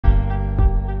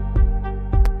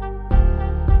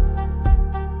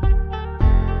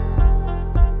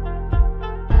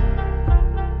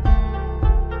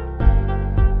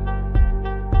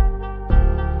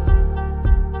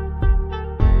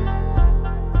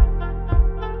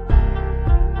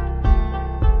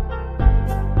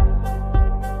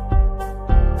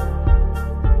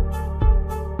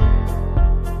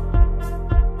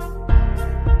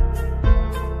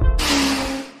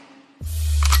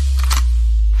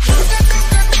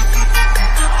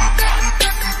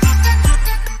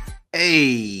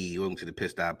Hey, welcome to the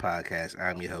Pitt Stop Podcast.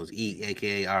 I'm your host, E,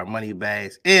 aka our Money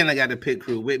Bags, and I got the Pitt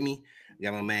crew with me. I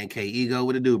got my man K Ego.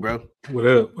 What it do, bro? What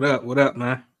up? What up? What up,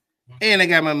 man? And I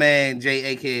got my man J,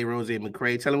 aka Rose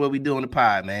McCray. Tell him what we do on the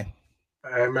pod, man.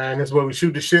 All right, man. This is where we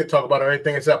shoot the shit, talk about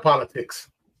everything except politics.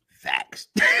 Facts.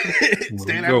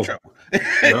 Staying out of trouble.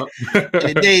 And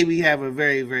today we have a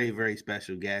very, very, very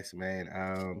special guest,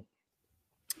 man.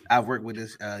 I've worked with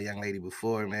this young lady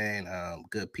before, man.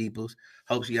 Good peoples.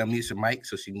 Hope she unmutes her mic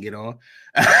so she can get on.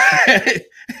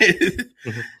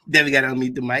 Then we got to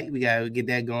unmute the mic. We got to get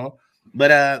that going.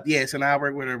 But yeah, so now I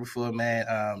worked with her before,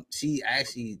 man. She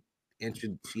actually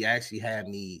had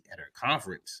me at her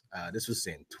conference. This was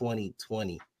in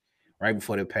 2020, right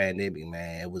before the pandemic,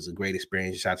 man. It was a great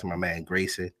experience. Shout out to my man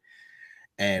Grayson.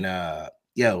 And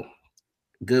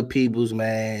good peoples,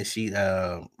 man. She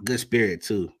good spirit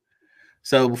too.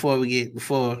 So before we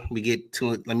get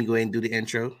to it, let me go ahead and do the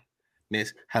intro.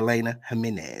 Miss Elena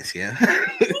Jimenez, yeah.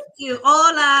 Thank you.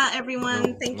 Hola,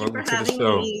 everyone. Thank you for having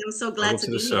me. I'm so glad to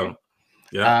be here.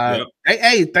 Yeah.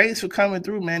 Hey, thanks for coming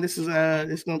through, man. This is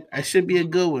it should be a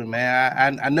good one,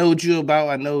 man. I know what you're about,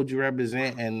 I know what you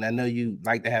represent, and I know you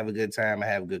like to have a good time and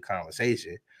have a good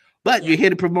conversation. But you're here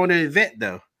to promote an event,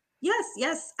 though.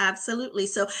 Yes, absolutely.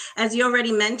 So as you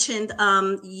already mentioned,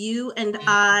 you and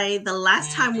I, the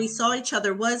last time we saw each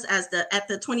other was at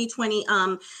the 2020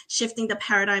 Shifting the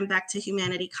Paradigm Back to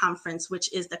Humanity conference,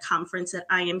 which is the conference that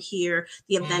I am here,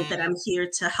 the event that I'm here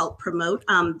to help promote.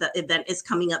 The event is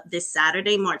coming up this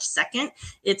Saturday, March 2nd.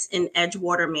 It's in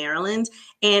Edgewater, Maryland.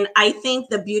 And I think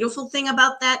the beautiful thing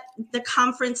about the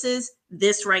conference is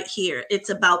this right here. It's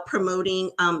about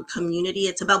promoting community.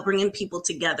 It's about bringing people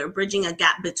together, bridging a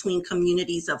gap between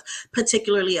communities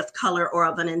particularly of color or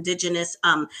of an indigenous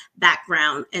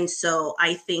background. And so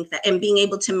I think that, and being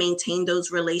able to maintain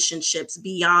those relationships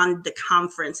beyond the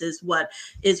conference is what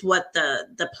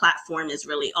the platform is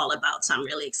really all about. So I'm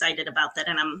really excited about that,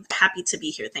 and I'm happy to be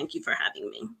here. Thank you for having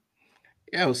me.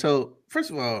 Yeah. So first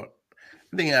of all,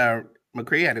 I think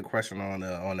McCray had a question on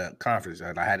the conference.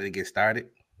 How did it get started?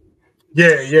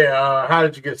 Yeah. How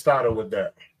did you get started with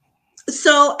that?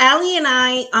 So Allie and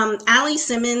I, Allie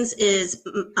Simmons is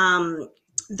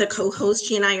the co-host.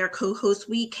 She and I are co-hosts.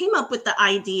 We came up with the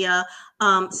idea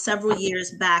several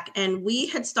years back, and we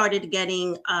had started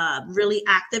getting really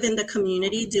active in the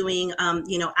community, doing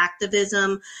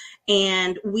activism.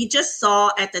 And we just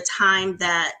saw at the time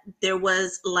that there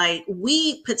was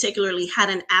we particularly had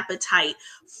an appetite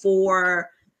for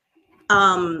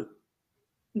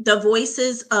the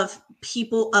voices of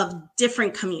people of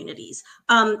different communities.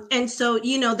 And so,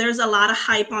 there's a lot of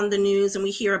hype on the news, and we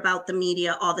hear about the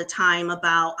media all the time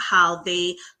about how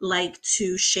they like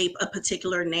to shape a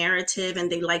particular narrative,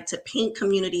 and they like to paint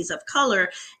communities of color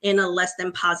in a less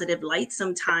than positive light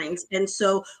sometimes. And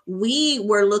so we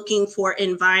were looking for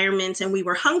environments, and we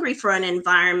were hungry for an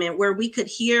environment where we could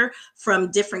hear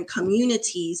from different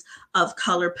communities of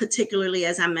color, particularly,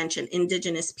 as I mentioned,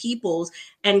 indigenous peoples,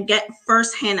 and get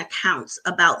firsthand accounts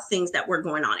about things that were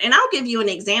going on. And I'll give you an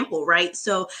example, right?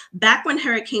 So back when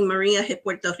Hurricane Maria hit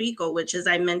Puerto Rico, which, as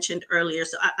I mentioned earlier,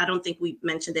 so I don't think we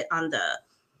mentioned it on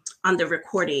the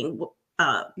recording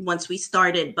once we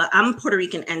started, but I'm Puerto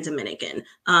Rican and Dominican.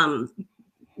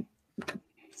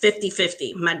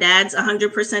 50-50. My dad's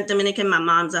 100% Dominican. My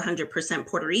mom's 100%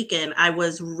 Puerto Rican. I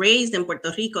was raised in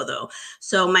Puerto Rico, though.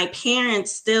 So my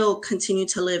parents still continue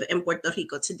to live in Puerto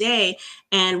Rico today.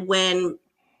 And when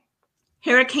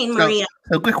Hurricane Maria...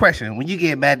 So quick question. When you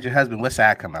get mad at your husband, what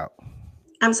side come out?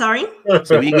 I'm sorry?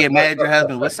 So when you get mad at your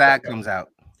husband, what side comes out?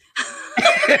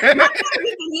 We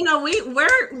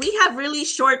have really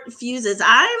short fuses.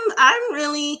 I'm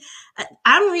really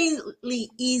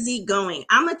easygoing.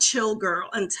 I'm a chill girl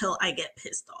until I get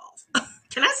pissed off.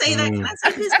 Can I say that? Can I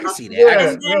say pissed off? See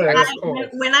that.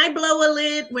 When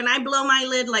I blow my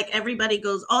lid, like everybody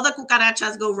goes, all the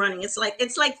cucarachas go running. It's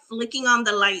like flicking on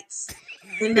the lights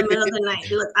in the middle of the night.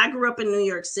 Look, I grew up in New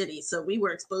York City, so we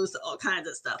were exposed to all kinds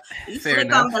of stuff. You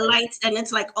flick on the lights, and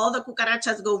it's like all the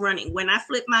cucarachas go running. When I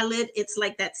flip my lid, it's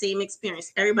like that same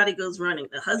experience. Everybody goes running.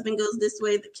 The husband goes this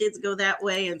way, the kids go that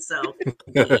way, and so.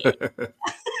 Yeah.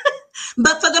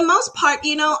 But for the most part,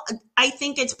 I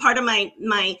think it's part of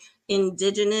my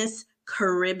indigenous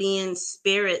Caribbean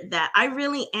spirit that I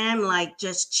really am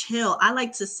just chill. I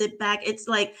like to sit back. It's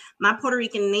like my Puerto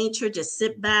Rican nature, just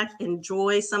sit back,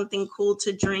 enjoy something cool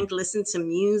to drink, listen to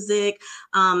music,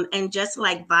 and just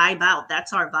vibe out.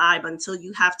 That's our vibe until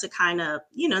you have to kind of,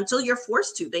 until you're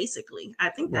forced to, basically. I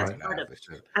think that's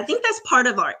I think that's part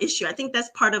of our issue. I think that's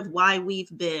part of why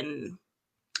we've been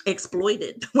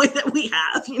exploited the way that we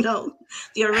have,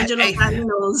 the original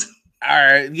Latinos. All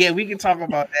right, yeah, we can talk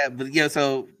about that. But yeah,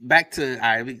 so back to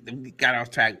all right, we got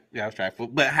off track.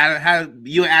 But how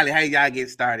you and Ali, how y'all get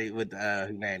started with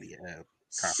humanity?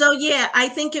 So yeah, I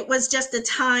think it was just a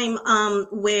time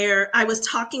where I was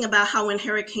talking about how when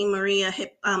Hurricane Maria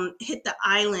hit the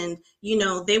island, you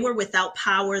know, they were without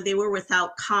power, they were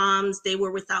without comms, they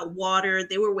were without water,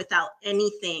 they were without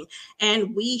anything.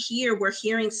 And we're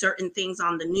hearing certain things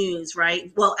on the news,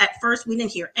 right? Well, at first we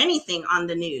didn't hear anything on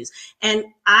the news. And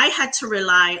I had to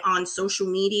rely on social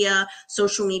media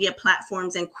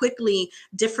platforms, and quickly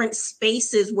different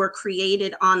spaces were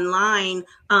created online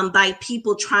by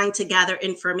people trying to gather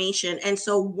information. And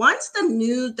so once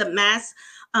the mass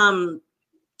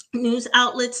news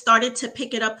outlets started to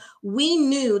pick it up, we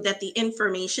knew that the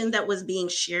information that was being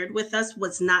shared with us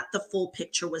was not the full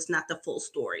picture, was not the full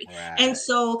story. Right. And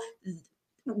so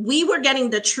we were getting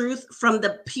the truth from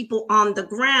the people on the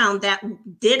ground that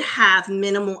did have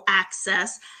minimal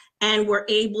access and were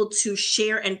able to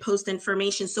share and post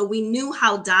information. So we knew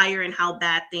how dire and how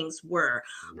bad things were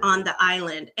on the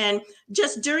island. And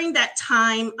just during that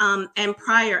time and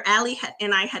prior, Ali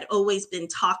and I had always been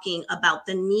talking about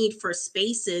the need for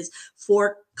spaces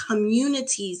for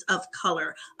communities of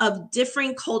color, of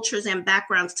different cultures and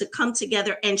backgrounds to come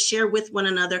together and share with one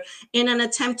another in an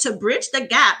attempt to bridge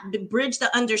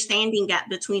the understanding gap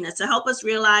between us, to help us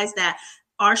realize that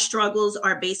our struggles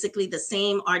are basically the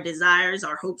same. Our desires,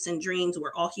 our hopes and dreams,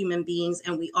 we're all human beings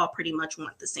and we all pretty much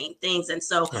want the same things. And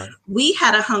so we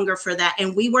had a hunger for that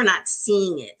and we were not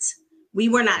seeing it.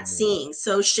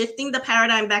 So shifting the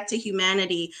paradigm back to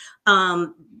humanity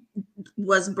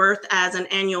was birthed as an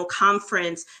annual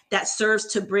conference that serves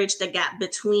to bridge the gap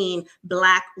between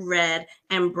Black, red,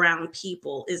 and brown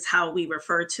people, is how we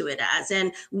refer to it as.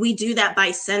 And we do that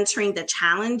by centering the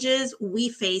challenges we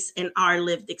face in our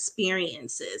lived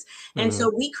experiences. And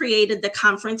so we created the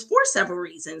conference for several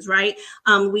reasons, right?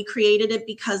 We created it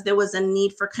because there was a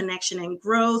need for connection and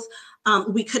growth.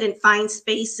 We couldn't find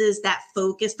spaces that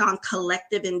focused on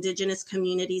collective Indigenous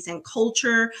communities and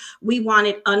culture. We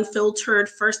wanted unfiltered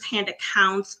firsthand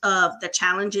accounts of the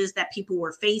challenges that people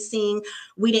were facing.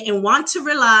 We didn't want to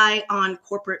rely on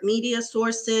corporate media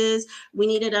sources. We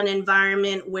needed an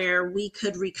environment where we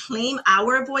could reclaim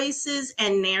our voices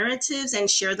and narratives and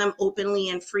share them openly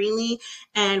and freely.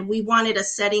 And we wanted a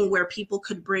setting where people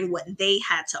could bring what they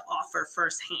had to offer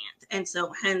firsthand. And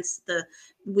so hence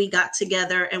we got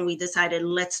together and we decided,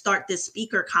 let's start this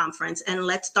speaker conference and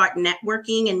let's start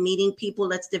networking and meeting people.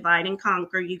 Let's divide and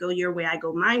conquer. You go your way, I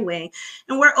go my way.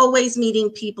 And we're always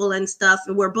meeting people and stuff.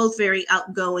 And we're both very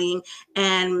outgoing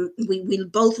and we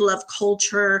both love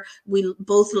culture. We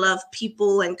both love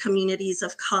people and communities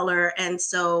of color. And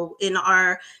so in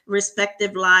our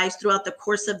respective lives throughout the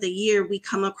course of the year, we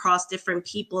come across different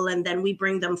people and then we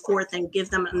bring them forth and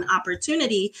give them an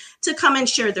opportunity to come and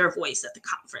share their voice at the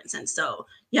conference. And so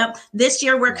yep. This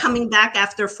year we're coming back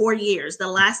after 4 years. The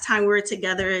last time we were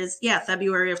together is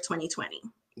February of 2020.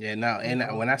 Yeah, no,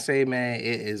 and when I say, man,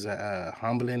 it is a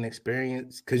humbling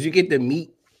experience because you get to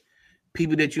meet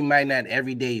people that you might not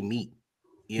every day meet,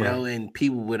 you know, and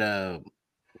people with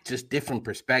just different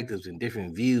perspectives and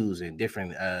different views and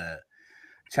different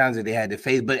challenges that they had to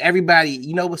face. But everybody,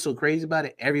 you know what's so crazy about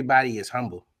it? Everybody is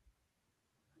humble.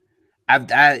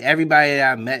 Everybody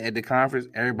that I met at the conference,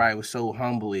 everybody was so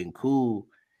humble and cool.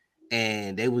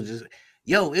 And they was just,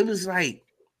 it was like,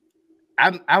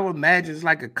 I would imagine it's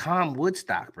like a calm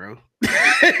Woodstock, bro.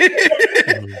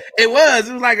 It was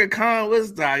like a calm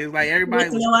Woodstock. It was like everybody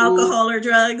with was no cool. Alcohol or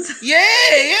drugs. Yeah,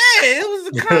 it was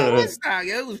a calm Woodstock.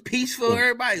 It was peaceful.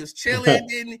 Everybody was chilling.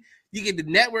 Then you get to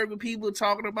network with people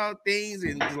talking about things,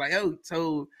 and it's like,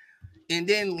 and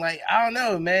then like I don't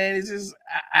know, man. It's just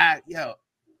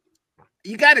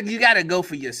you gotta go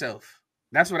for yourself.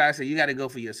 That's what I say. You gotta go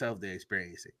for yourself to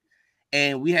experience it.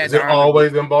 And we had. Is it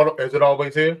always in Baltimore? Is it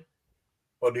always here,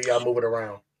 or do y'all move it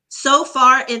around? So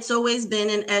far, it's always been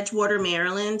in Edgewater,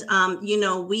 Maryland.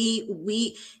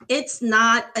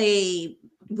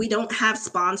 We don't have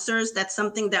sponsors. That's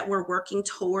something that we're working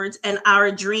towards. And our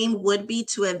dream would be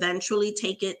to eventually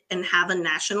take it and have a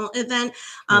national event,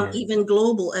 even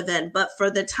global event. But for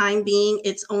the time being,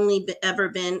 it's only ever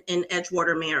been in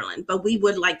Edgewater, Maryland. But we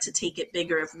would like to take it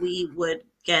bigger if we would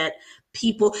get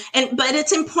people. But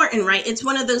it's important, right? It's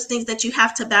one of those things that you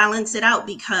have to balance it out,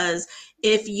 because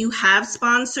if you have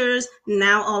sponsors,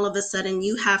 now all of a sudden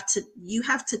you have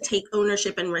to take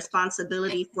ownership and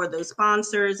responsibility for those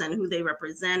sponsors and who they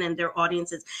represent and their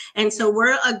audiences. And so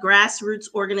we're a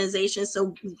grassroots organization.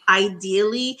 So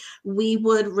ideally, we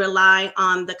would rely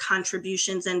on the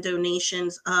contributions and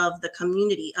donations of the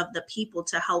community, of the people,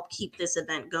 to help keep this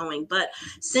event going. But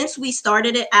since we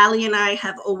started it, Ali and I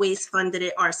have always funded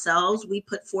it ourselves. We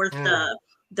put forth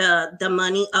the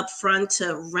money up front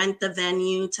to rent the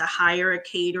venue, to hire a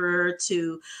caterer,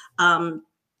 to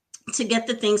get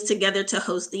the things together to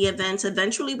host the events.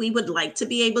 Eventually, we would like to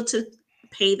be able to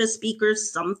pay the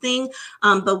speakers something,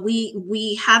 but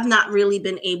we have not really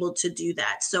been able to do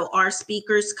that. So our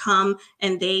speakers come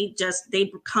and they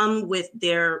come with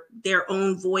their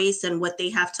own voice and what they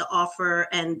have to offer,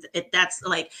 and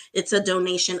it's a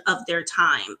donation of their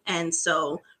time. And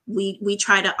so we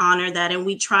try to honor that, and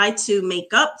we try to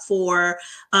make up for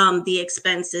the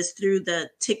expenses through the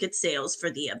ticket sales for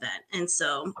the event. And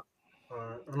so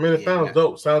I mean, it sounds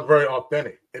dope. Sounds very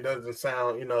authentic. It doesn't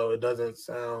sound, it doesn't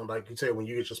sound like you said when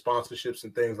you get your sponsorships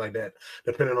and things like that.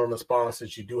 Depending on the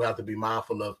sponsors, you do have to be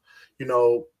mindful of,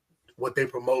 what they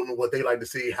promote and what they like to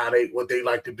see, what they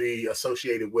like to be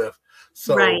associated with.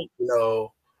 So, right.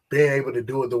 Being able to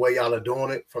do it the way y'all are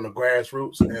doing it from the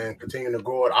grassroots and continuing to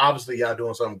grow it. Obviously, y'all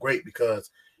doing something great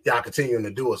because y'all continuing to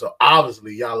do it. So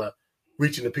obviously, y'all are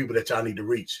reaching the people that y'all need to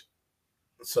reach.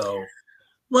 So,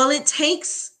 well, it's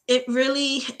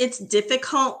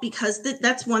difficult because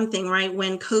that's one thing, right?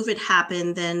 When COVID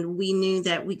happened, then we knew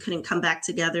that we couldn't come back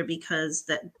together because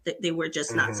that they were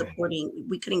just not supporting.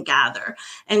 We couldn't gather.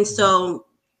 And so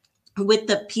with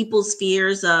the people's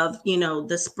fears of,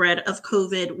 the spread of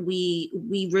COVID,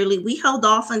 we held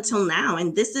off until now.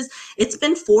 And it's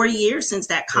been 4 years since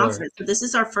that conference. Right. So this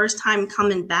is our first time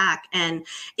coming back. And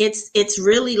it's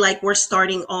really like we're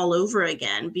starting all over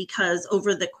again, because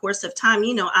over the course of time,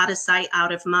 out of sight,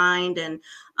 out of mind. And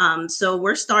so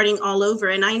we're starting all over.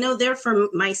 And I know there for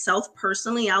myself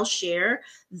personally, I'll share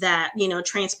that,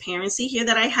 transparency here,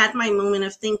 that I had my moment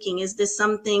of thinking, is this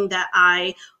something that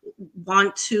I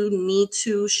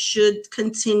should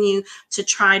continue to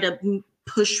try to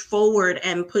push forward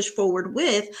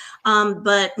with?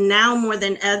 But now more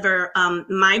than ever,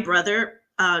 my brother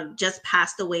just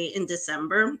passed away in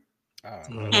December.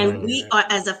 And we are,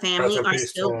 as a family, are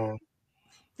still...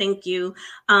 Thank you.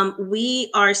 We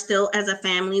are still, as a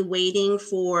family, waiting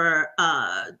for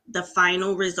the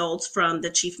final results from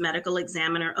the chief medical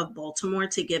examiner of Baltimore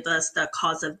to give us the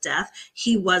cause of death.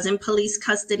 He was in police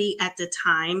custody at the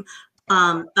time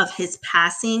of his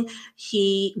passing.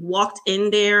 He walked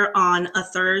in there on a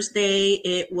Thursday.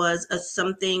 It was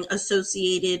something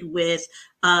associated with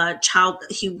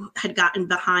he had gotten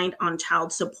behind on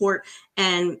child support,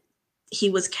 and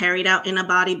he was carried out in a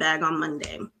body bag on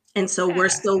Monday. And so we're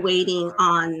still waiting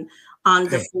on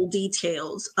the full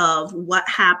details of what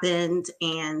happened.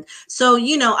 And so,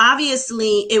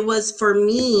 obviously it was, for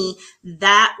me,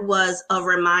 that was a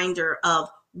reminder of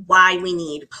why we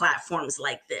need platforms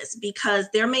like this, because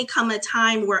there may come a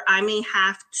time where I may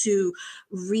have to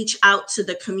reach out to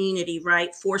the community,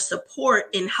 right, for support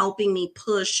in helping me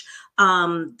push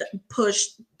the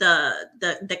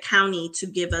county to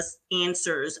give us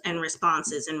answers and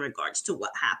responses in regards to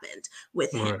what happened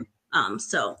with him.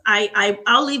 So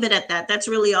I'll leave it at that. That's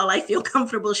really all I feel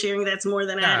comfortable sharing. That's more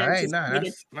than I had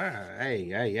anticipated.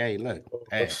 Hey, look.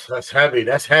 Hey. That's heavy.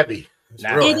 That's heavy.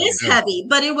 It is heavy,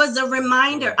 but it was a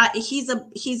reminder. He's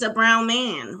a brown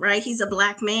man, right? He's a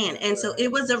black man. And so it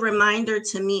was a reminder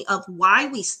to me of why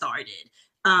we started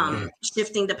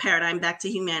shifting the paradigm back to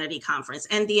humanity conference,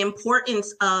 and the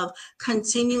importance of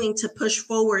continuing to push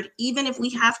forward, even if we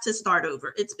have to start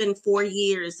over. It's been 4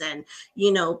 years, and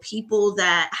people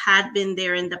that had been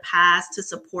there in the past to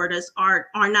support us are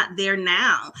not there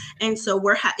now, and so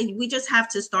we just have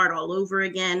to start all over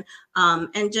again,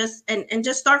 and just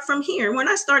start from here. We're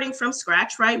not starting from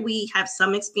scratch, right? We have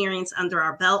some experience under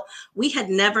our belt. We had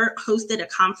never hosted a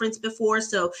conference before,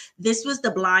 so this was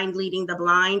the blind leading the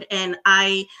blind. And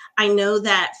I know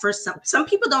that for some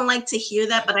people don't like to hear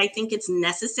that, but I think it's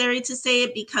necessary to say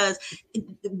it, because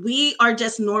we are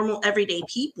just normal, everyday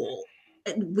people.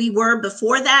 We were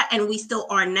before that, and we still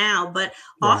are now. But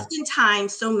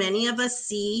oftentimes, so many of us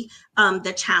see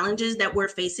the challenges that we're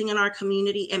facing in our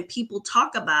community, and people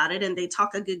talk about it and they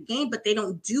talk a good game, but they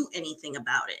don't do anything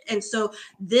about it. And so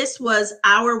this was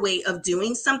our way of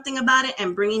doing something about it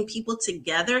and bringing people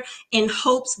together in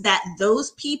hopes that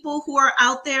those people who are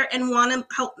out there and want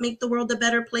to help make the world a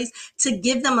better place, to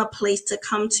give them a place to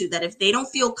come to, that if they don't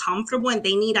feel comfortable and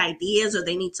they need ideas or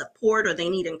they need support or they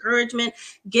need encouragement,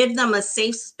 give them a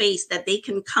safe space that they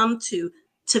can come to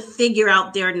figure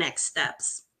out their next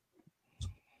steps.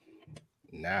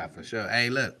 Nah, for sure. Hey,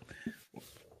 look,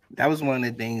 that was one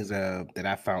of the things that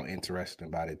I found interesting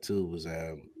about it too, was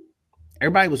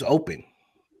everybody was open.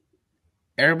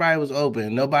 Everybody was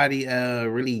open. Nobody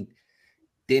really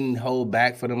didn't hold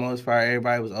back for the most part.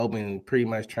 Everybody was open and pretty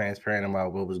much transparent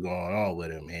about what was going on with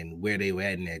them and where they were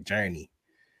at in their journey.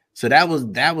 So that was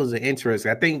an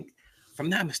interesting. I think, if I'm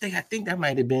not mistaken, I think that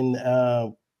might have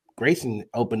been Grayson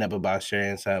opened up about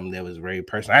sharing something that was very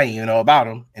personal. I didn't even know about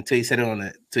him until he said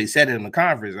it in the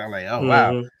conference. I'm like, oh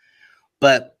wow.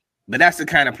 But that's the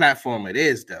kind of platform it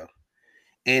is, though.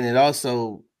 And it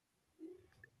also,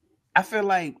 I feel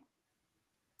like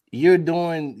you're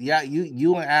doing,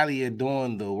 you and Ali are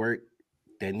doing the work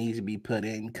that needs to be put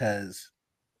in, because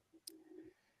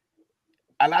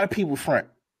a lot of people front,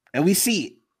 and we see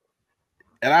it.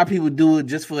 A lot of people do it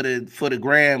just for the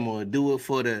gram, or do it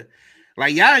for the,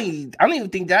 like, y'all. I don't even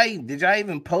think did y'all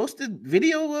even post a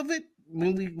video of it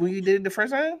when you did it the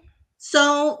first time?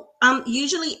 So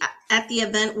usually at the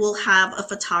event, we'll have a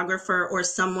photographer or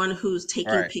someone who's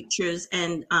taking pictures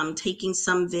and taking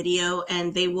some video,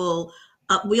 and they will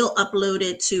we'll upload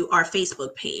it to our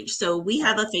Facebook page. So we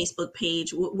have a Facebook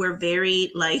page. We're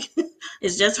very, like,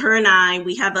 it's just her and I.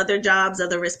 We have other jobs,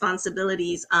 other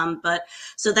responsibilities. But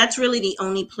so that's really the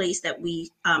only place that we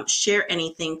share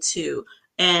anything to.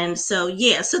 And so,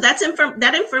 yeah, so that's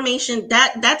that information,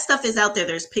 that stuff is out there.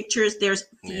 There's pictures, there's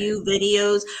few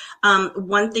videos.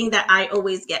 One thing that I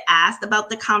always get asked about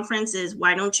the conference is,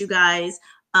 why don't you guys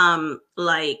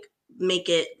like make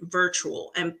it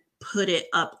virtual and put it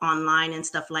up online and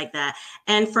stuff like that?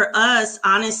 And for us,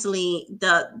 honestly,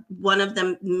 one of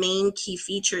the main key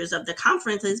features of the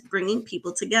conference is bringing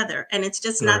people together, and it's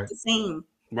just not the same.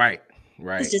 Right.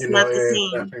 It's just not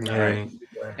the same. Right.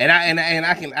 And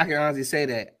I can honestly say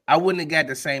that I wouldn't have got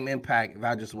the same impact if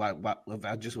I just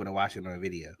would have watched it on a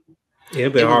video. Yeah,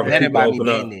 it was better by me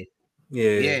being there.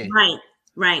 Yeah.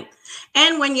 Right.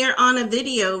 And when you're on a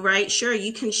video, right, sure,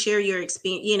 you can share your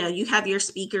experience. You know, you have your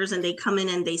speakers and they come in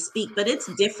and they speak, but it's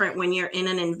different when you're in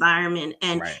an environment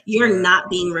and you're not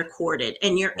being recorded,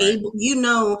 and you're able, you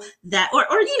know, that, or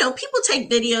you know, people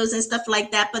take videos and stuff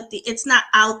like that, but it's not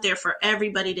out there for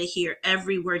everybody to hear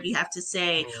every word you have to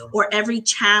say, or every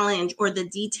challenge, or the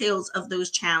details of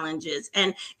those challenges.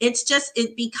 And it's just,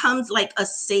 it becomes like a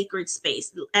sacred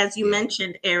space. As you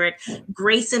mentioned, Eric,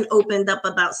 Grayson opened up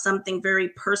about something very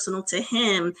personal to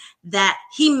him that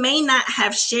he may not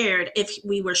have shared if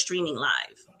we were streaming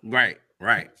live. Right.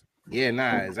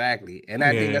 Yeah, exactly. And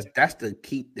I think that's the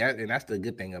key, and that's the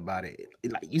good thing about it.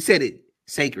 Like you said, it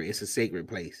sacred. It's a sacred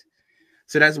place.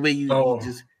 So that's where you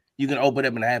can open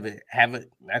up and have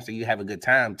it. After you have a good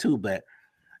time too, but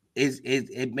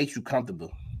it makes you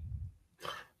comfortable.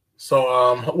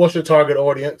 So, what's your target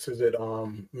audience? Is it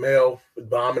male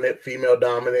dominant, female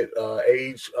dominant,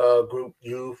 age group,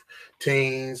 youth,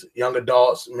 teens, young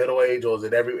adults, middle age, or is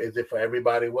it for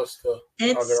everybody? What's the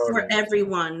It's for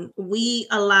everyone. We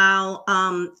allow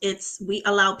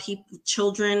people,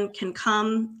 children can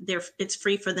come. It's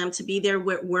free for them to be there.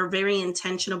 We're very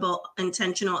intentional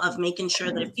of making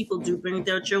sure that if people do bring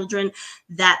their children,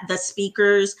 that the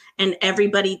speakers and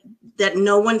everybody, that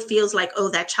no one feels like, oh,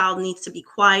 that child needs to be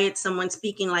quiet, someone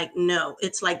speaking. Like, no,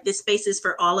 it's like, this space is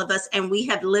for all of us. And we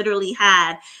have literally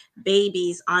had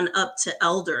babies on up to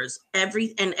elders,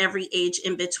 every age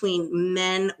in between,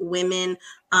 men, women,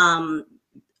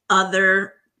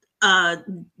 other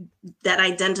that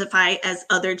identify as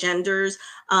other genders.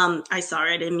 I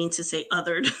didn't mean to say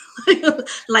othered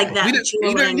like that.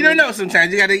 You don't know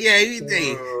sometimes. You gotta,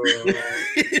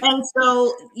 And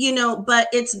so, you know, but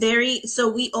it's so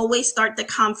we always start the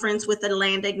conference with a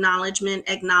land acknowledgement,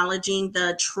 acknowledging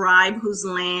the tribe whose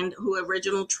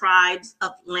original tribes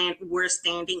of land we're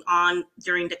standing on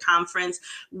during the conference.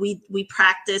 We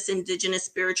practice indigenous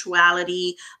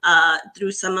spirituality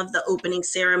through some of the opening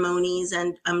ceremonies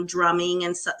and drumming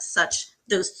and such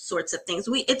those sorts of things.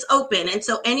 It's open. And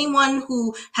so anyone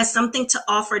who has something to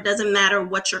offer, doesn't matter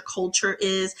what your culture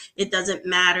is, it doesn't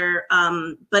matter,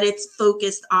 but it's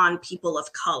focused on people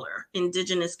of color,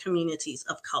 indigenous communities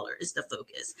of color is the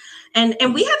focus. And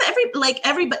we have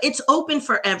everybody, it's open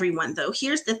for everyone though.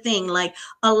 Here's the thing, like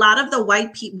a lot of the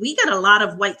white people, we get a lot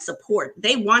of white support.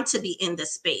 They want to be in the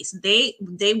space. They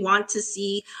want to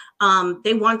see,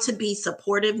 they want to be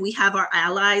supportive. We have our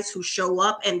allies who show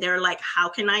up and they're like, how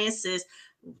can I assist?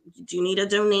 Do you need a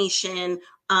donation?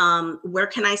 Where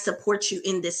can I support you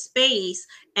in this space?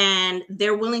 And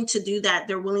they're willing to do that.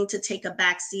 They're willing to take a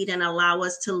back seat and allow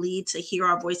us to lead, to hear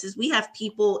our voices. We have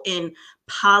people in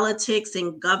politics,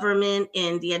 in government,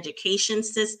 in the education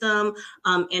system,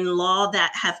 in law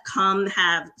that have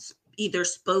either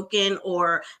spoken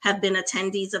or have been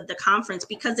attendees of the conference,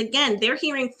 because again, they're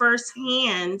hearing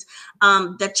firsthand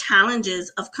the challenges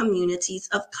of communities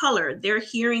of color. They're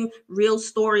hearing real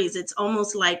stories. It's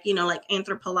almost like, like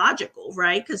anthropological,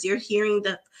 right? Because you're hearing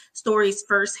the stories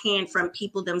firsthand from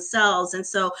people themselves. And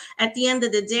so at the end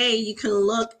of the day, you can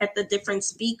look at the different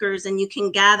speakers and you can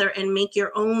gather and make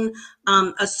your own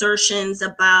assertions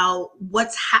about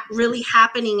what's really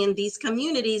happening in these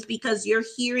communities, because you're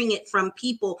hearing it from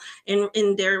people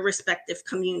in their respective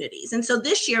communities. And so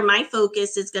this year, my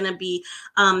focus is going to be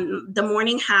the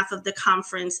morning half of the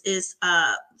conference is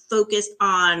focused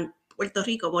on Puerto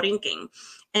Rico, Borinquen.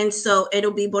 And so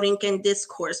it'll be Borinquen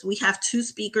discourse. We have 2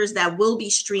 speakers that will be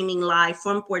streaming live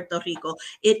from Puerto Rico.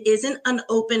 It isn't an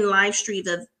open live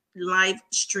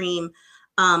stream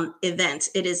event.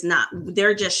 It is not.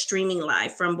 They're just streaming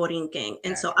live from Borinquen.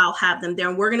 And so I'll have them there.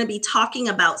 And we're going to be talking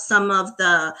about some of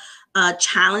the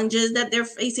challenges that they're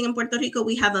facing in Puerto Rico.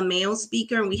 We have a male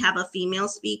speaker and we have a female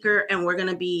speaker, and we're going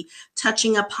to be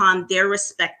touching upon their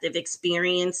respective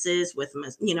experiences with,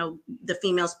 the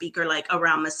female speaker, like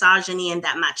around misogyny and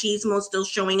that machismo still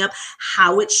showing up,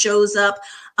 how it shows up,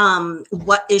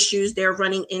 what issues they're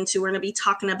running into. We're going to be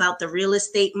talking about the real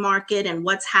estate market and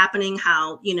what's happening,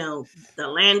 how, the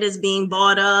land is being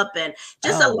bought up, and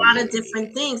just a lot of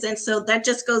different things. And so that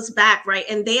just goes back, right?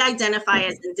 And they identify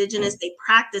as indigenous, they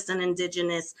practice an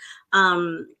indigenous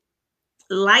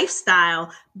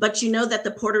lifestyle, but that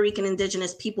the Puerto Rican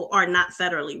indigenous people are not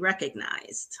federally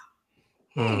recognized.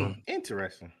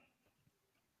 Interesting.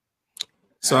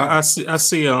 So I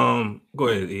see go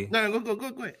ahead, E. No, go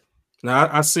ahead. Now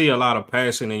I see a lot of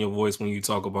passion in your voice when you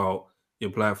talk about your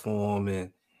platform,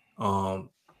 and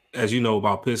as you know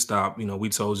about Pit Stop, we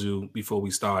told you before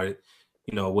we started,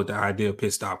 what the idea of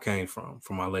Pit Stop came from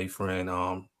my late friend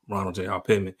Ronald J.R.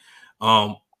 Pittman.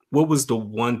 What was the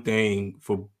one thing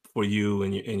for you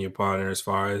and your partner as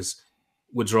far as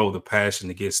what drove the passion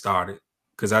to get started?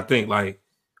 Because I think like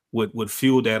what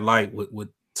fueled that light, what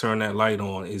turn that light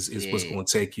on is what's going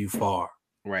to take you far.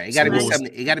 Right. It got to be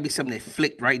something. It got to be something that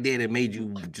flicked right there that made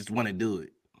you just want to do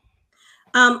it.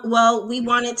 Well, we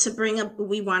wanted to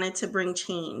bring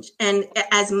change, and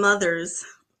as mothers,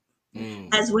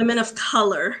 as women of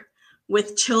color,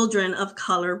 with children of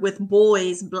color, with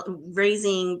boys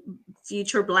raising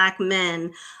future Black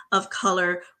men of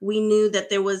color, we knew that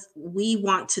we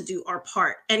want to do our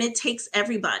part, and it takes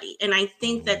everybody. And I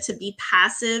think that to be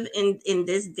passive in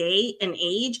this day and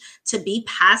age, to be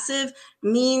passive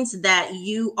means that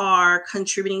you are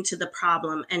contributing to the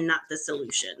problem and not the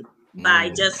solution.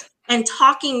 And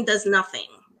talking does nothing.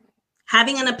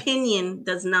 Having an opinion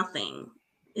does nothing.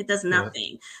 It does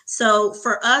nothing. Yeah. So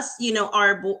for us,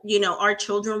 our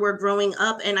children were growing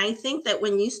up. And I think that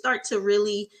when you start to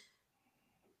really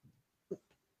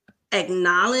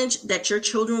acknowledge that your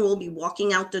children will be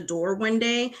walking out the door one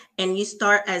day, and you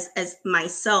start as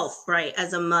myself, right,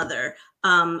 as a mother,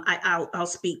 I'll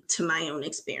speak to my own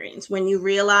experience. When you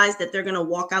realize that they're going to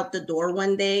walk out the door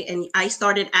one day, and I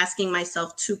started asking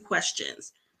myself 2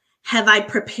 questions. Have I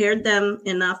prepared them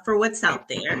enough for what's out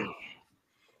there?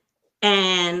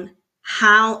 And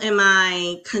how am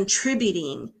I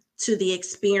contributing to the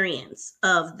experience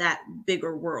of that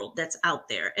bigger world that's out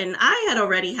there? And I had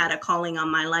already had a calling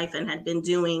on my life and had been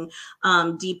doing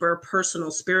deeper personal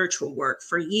spiritual work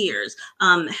for years,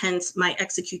 hence my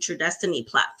Execute Your Destiny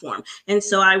platform. And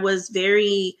so I was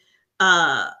very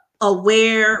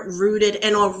aware, rooted,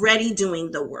 and already doing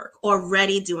the work.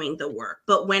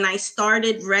 But when I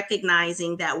started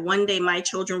recognizing that one day my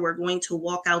children were going to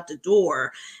walk out the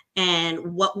door,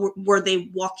 and what would they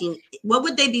be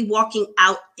walking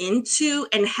out into,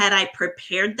 and had I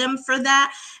prepared them for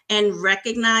that, and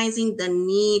recognizing the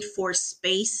need for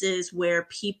spaces where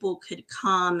people could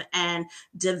come and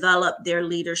develop their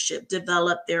leadership,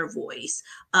 develop their voice,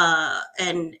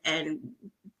 and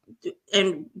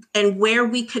and where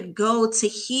we could go to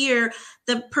hear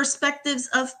the perspectives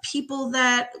of people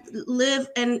that live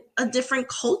in a different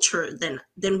culture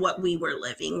than what we were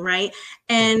living, right?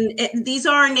 And these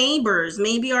are our neighbors,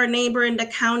 maybe our neighbor in the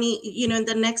county, in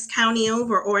the next county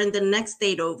over, or in the next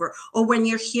state over, or when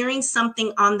you're hearing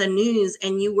something on the news,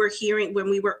 and when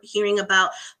we were hearing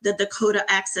about the Dakota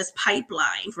Access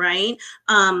Pipeline, right?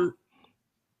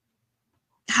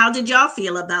 How did y'all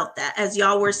feel about that as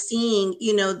y'all were seeing,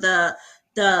 the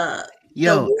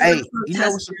hey,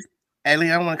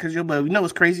 Elena, I want to cut you, but you know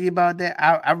what's crazy about that?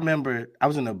 I remember I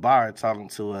was in a bar talking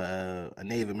to a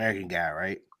Native American guy,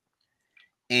 right?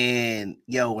 And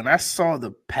when I saw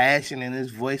the passion in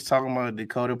his voice talking about the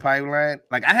Dakota Pipeline,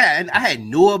 like I had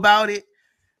knew about it,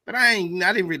 but I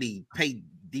didn't really pay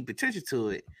deep attention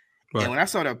to it. Right. And when I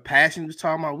saw the passion he was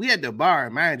talking about, we had the bar,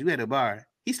 mind you, we had the bar.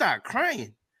 He started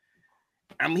crying.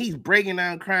 I mean, he's breaking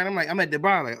down crying. I'm at the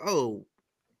bar, like, oh,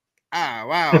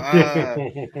 wow.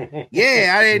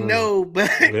 Yeah, I didn't know, but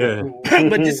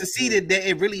but just to see that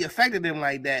it really affected him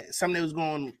like that, something that was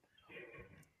going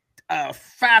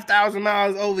 5,000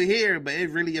 miles over here, but it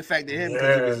really affected him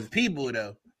because it was his people,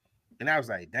 though. And I was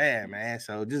like, damn, man.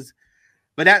 So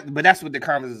but that's what the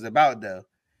conference is about, though.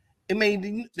 It made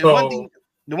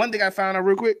the one thing I found out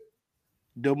real quick,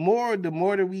 the more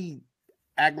that we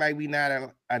act like we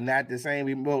are not the same,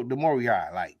 the more we are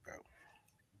alike, bro.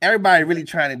 Everybody really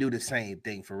trying to do the same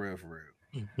thing for real.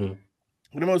 Mm-hmm.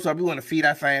 For the most part, we want to feed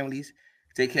our families,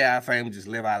 take care of our families, just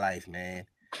live our life, man,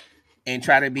 and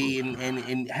try to be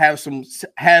and have some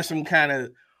kind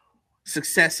of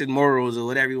success and morals or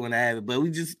whatever you want to have. But we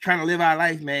just trying to live our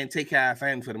life, man, take care of our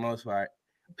family for the most part.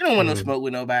 We don't want no smoke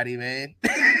with nobody, man.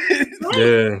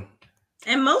 Yeah.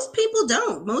 And most people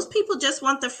don't. Most people just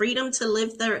want the freedom to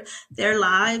live their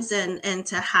lives and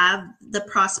to have the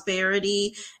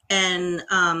prosperity and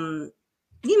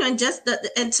and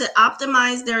to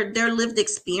optimize their lived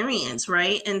experience,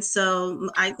 right? And so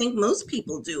I think most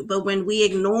people do. But when we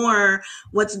ignore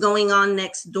what's going on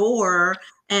next door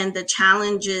and the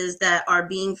challenges that are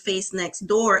being faced next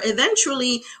door,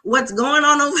 eventually what's going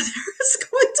on over there is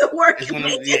going to work. It's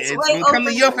going to come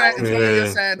to your side. It's going to your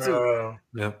side too.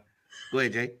 Yeah. Go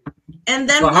ahead, Jay. And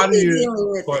then we'll be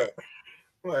dealing with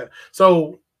it.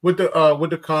 So with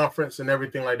the conference and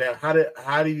everything like that,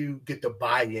 how do you get the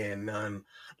buy-in? And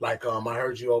like I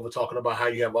heard you over talking about how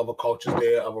you have other cultures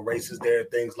there, other races there,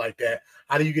 things like that.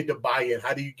 How do you get the buy-in?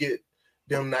 How do you get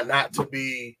them not to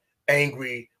be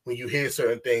angry when you hear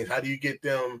certain things? How do you get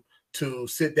them to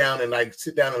sit down and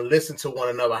listen to one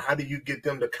another? How do you get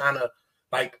them to kind of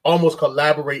like almost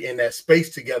collaborate in that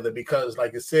space together? Because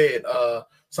like I said,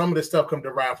 some of this stuff can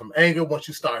derive from anger once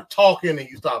you start talking and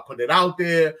you start putting it out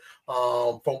there.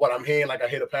 From what I'm hearing, like I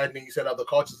hear the passion, you said other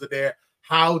cultures are there.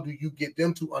 How do you get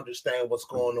them to understand what's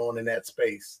going on in that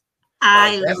space?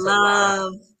 I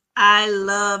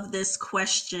love this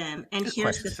question. And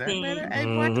here's the thing. Hey,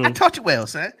 boy, I taught you well,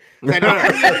 sir.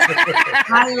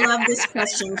 I love this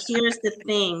question. Here's the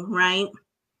thing, right?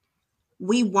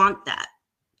 We want that.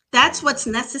 That's what's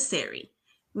necessary.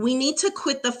 We need to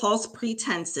quit the false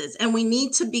pretenses and we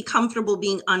need to be comfortable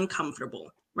being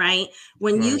uncomfortable, right?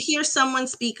 When you hear someone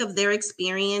speak of their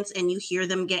experience and you hear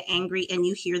them get angry and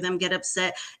you hear them get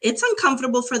upset, it's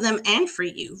uncomfortable for them and for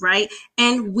you, right?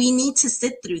 And we need to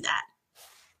sit through that.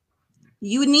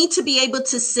 You need to be able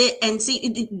to sit and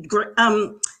see,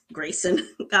 Grayson,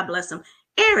 God bless him.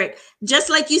 Eric, just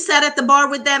like you sat at the bar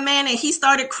with that man and he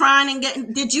started crying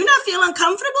did you not feel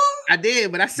uncomfortable? I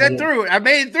did, but I sat through it. I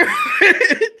made it through.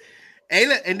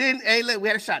 We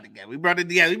had a shot together. We brought it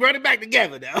together. We brought it back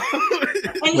together now.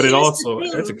 But it also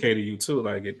educated you too.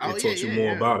 Like it taught you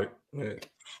more about it. Yeah.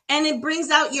 And it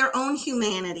brings out your own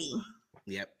humanity.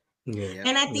 Yep. Yeah.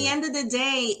 And at the end of the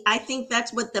day, I think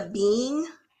that's what the being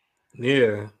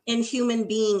in human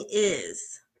being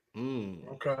is.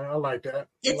 Okay, I like that.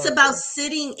 It's about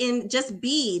sitting in just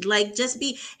be.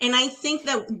 And I think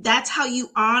that's how you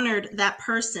honored that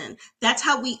person. That's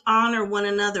how we honor one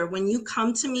another. When you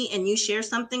come to me and you share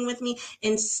something with me,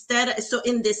 so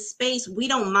in this space, we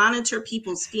don't monitor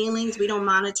people's feelings. We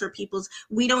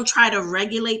don't try to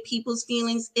regulate people's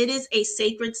feelings. It is a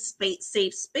sacred space,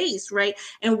 safe space, right?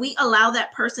 And we allow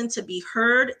that person to be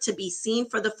heard, to be seen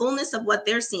for the fullness of what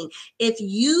they're seeing. If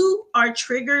you are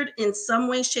triggered in some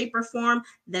way, shape, or form,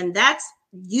 then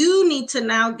you need to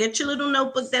now get your little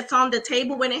notebook that's on the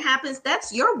table when it happens.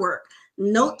 That's your work.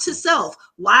 Note to self.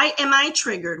 Why am I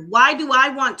triggered? Why do I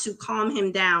want to calm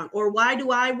him down? Or why do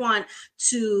I want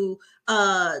to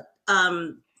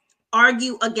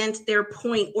argue against their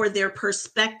point or their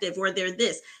perspective or their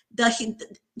this?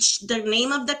 the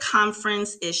name of the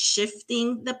conference is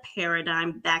Shifting the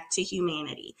Paradigm Back to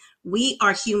Humanity. We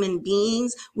are human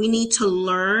beings. We need to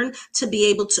learn to be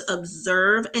able to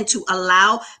observe and to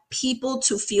allow people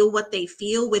to feel what they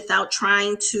feel without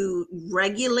trying to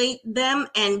regulate them.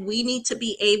 And we need to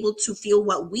be able to feel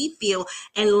what we feel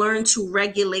and learn to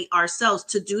regulate ourselves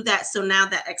to do that. So now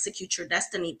that execute your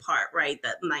destiny part, right?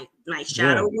 That my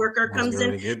shadow worker comes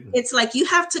in. It's like you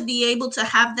have to be able to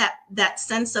have that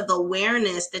sense of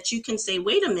awareness that you can say,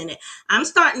 wait a minute, I'm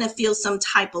starting to feel some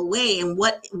type of way. And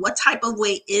what type of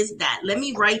way is that? Let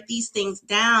me write these things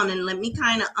down and let me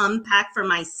kind of unpack for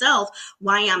myself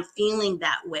why I'm feeling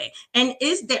that way. And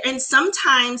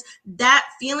sometimes that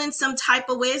feeling some type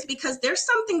of way is because there's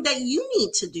something that you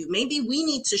need to do. Maybe we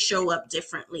need to show up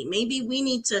differently. Maybe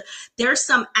there's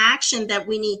some action that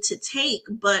we need to take,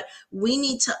 but we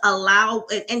need to allow,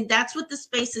 and that's what the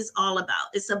space is all about.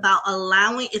 It's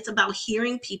about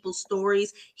hearing people's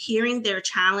stories, hearing their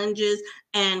challenges,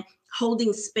 and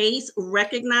holding space,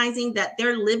 recognizing that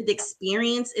their lived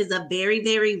experience is a very,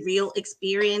 very real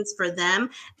experience for them.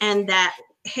 And that,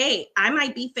 hey, I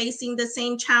might be facing the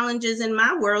same challenges in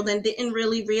my world and didn't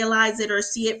really realize it or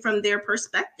see it from their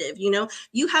perspective. You know,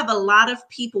 you have a lot of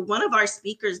people. One of our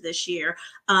speakers this year,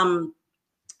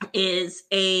 he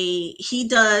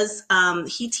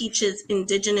teaches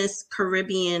Indigenous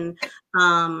Caribbean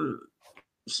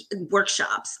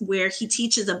workshops where he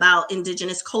teaches about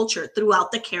Indigenous culture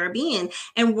throughout the Caribbean.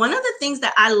 And one of the things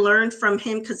that I learned from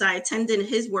him, because I attended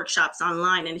his workshops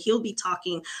online, and he'll be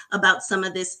talking about some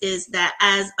of this, is that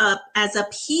as a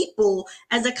people,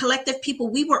 as a collective people,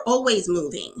 we were always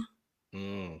moving.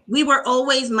 We were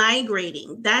always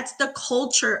migrating. That's the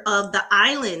culture of the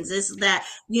islands, is that,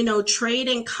 you know, trade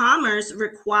and commerce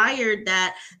required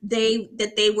that they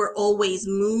were always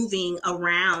moving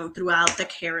around throughout the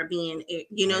Caribbean,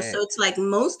 you know. So it's like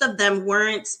most of them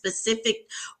weren't specific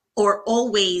or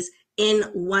always in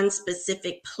one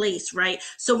specific place, right?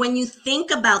 So when you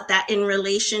think about that in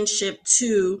relationship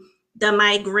to the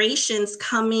migrations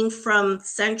coming from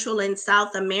Central and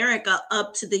South America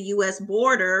up to the U.S.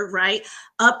 border, right?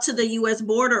 Up to the U.S.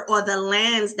 border, or the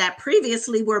lands that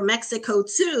previously were Mexico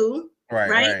too,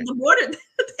 right? The border,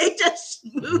 they just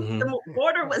moved, the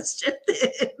border was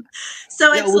shifted.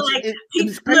 So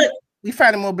we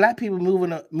finding more Black people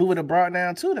moving abroad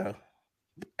now too, though.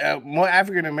 More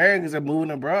African Americans are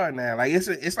moving abroad now. Like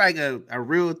it's like a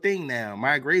real thing now.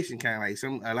 Migration, kind of like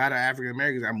a lot of African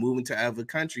Americans are moving to other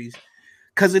countries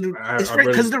because of the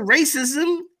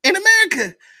racism in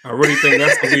America. I really think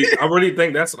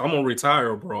that's I'm gonna retire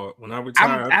abroad. When I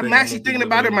retire, I'm actually thinking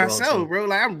about it myself, bro.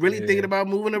 Like I'm really thinking about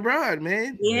moving abroad,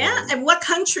 man. Yeah. And what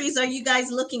countries are you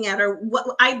guys looking at? Or what?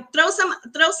 I throw some.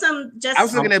 Just I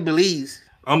was looking at Belize.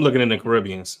 I'm looking in the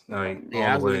Caribbeans. Like,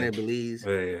 I was looking at Belize.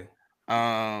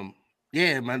 My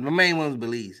main one was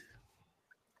Belize.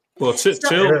 Well,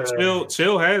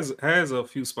 Chill has a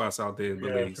few spots out there in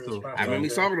Belize too. I remember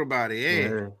talking about it.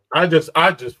 Yeah. I just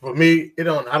for me, I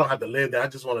don't have to live there. I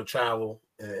just want to travel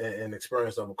and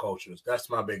experience other cultures. That's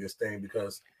my biggest thing,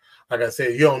 because, like I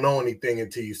said, you don't know anything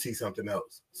until you see something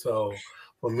else. So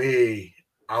for me,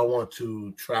 I want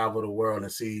to travel the world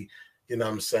and see. You know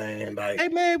what I'm saying? Like, hey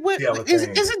man, is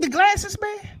it the glasses,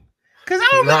 man? Because I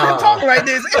don't remember him talking like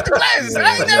this. It's the glasses.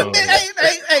 I ain't never been.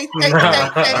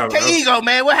 Hey, ego,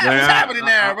 man. What's happening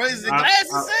now, bro? Is the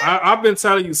glasses? I've been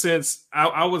telling you since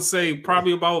I would say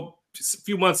probably about a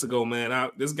few months ago,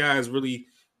 man. This guy has really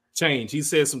changed. He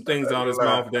said some things out of his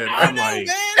mouth that I'm like,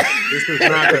 this is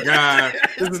not the guy.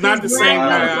 This is not the same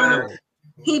guy.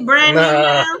 He brand new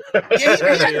now. Yeah,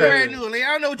 he brand new. I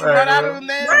don't know what you brought out of him,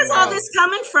 man. Where's all this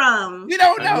coming from? You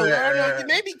don't know. I don't know.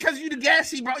 Maybe because you the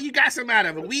gas he brought, you got some out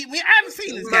of him. I haven't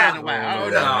seen this guy in a while. I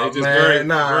don't know. Just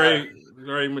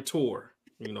very mature.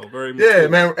 You know, very mature. Yeah,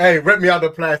 man. Hey, rip me out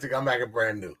the plastic. I'm making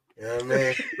brand new. You know what I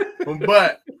mean?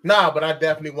 but I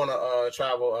definitely want to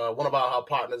travel. One of our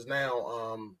partners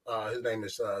now, his name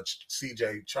is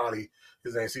CJ Charlie.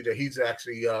 His name's CJ. He's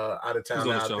actually out of town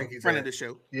now. I think he's a friend of the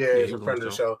show. Yeah, he's a friend of the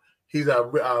show. He's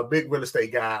a big real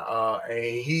estate guy,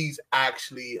 and he's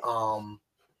actually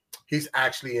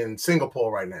in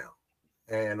Singapore right now.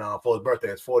 And for his birthday,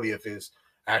 his 40th is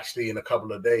actually in a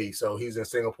couple of days. So he's in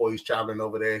Singapore. He's traveling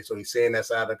over there. So he's seeing that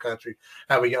side of the country.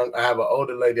 I have an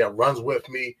older lady that runs with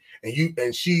me, and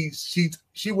she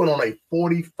went on a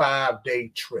 45-day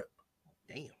trip.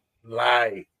 Damn.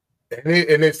 Like,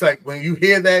 and it's like when you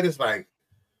hear that, it's like.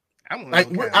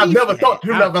 I've never thought to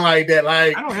do nothing like that.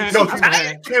 Like, I don't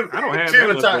have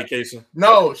that much vacation.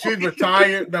 No, she's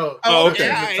retired. No. Oh, okay.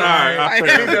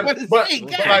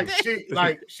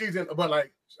 Retired. She's in. But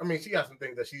like, I mean, she got some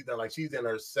things that she's done. Like, she's in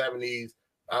her 70s.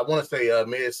 I want to say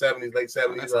mid 70s, late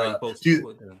 70s.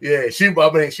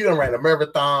 She done ran a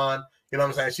marathon. You know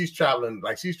what I'm saying? She's traveling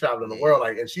the world,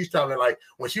 like, and she's traveling like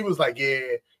when she was like,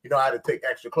 I had to take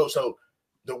extra clothes. So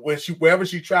wherever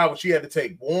she traveled, she had to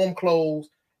take warm clothes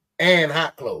and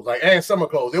hot clothes, like, and summer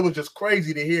clothes. It was just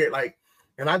crazy to hear it, like,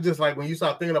 and I just like when you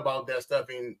start thinking about that stuff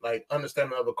and like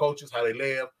understanding other cultures, how they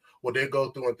live, what they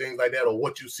go through, and things like that, or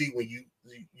what you see when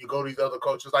you go to these other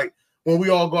cultures, like when we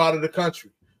all go out of the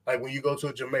country. Like when you go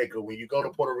to Jamaica, when you go to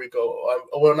Puerto Rico,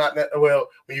 when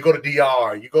you go to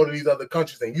DR, you go to these other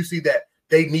countries, and you see that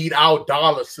they need our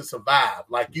dollars to survive.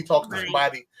 Like you talk to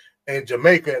somebody in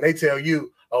Jamaica, and they tell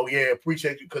you, "Oh yeah,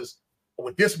 appreciate you because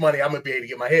with this money, I'm gonna be able to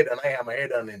get my hair done. I have my hair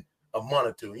done in a month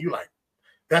or two." And you like,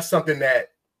 that's something that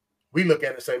we look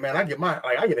at and say, "Man, I get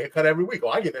a haircut every week,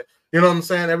 or I get it, you know what I'm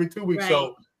saying, every 2 weeks." Right.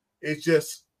 So it's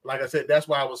just like I said, that's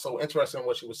why I was so interested in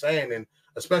what she was saying, and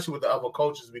especially with the other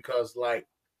cultures, because like.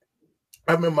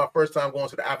 I remember my first time going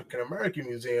to the African American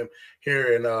Museum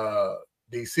here in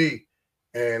DC,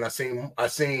 and I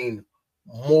seen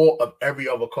more of every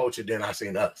other culture than I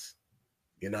seen us.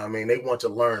 You know what I mean? They want to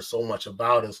learn so much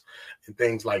about us and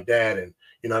things like that. And,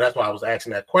 that's why I was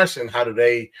asking that question. How do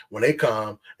they, when they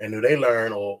come and do they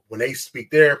learn, or when they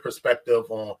speak their perspective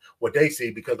on what they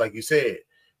see? Because like you said,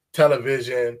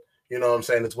 television, you know what I'm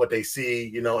saying? It's what they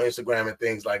see, Instagram and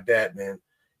things like that. And,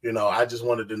 I just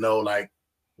wanted to know, like,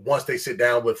 once they sit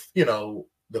down with,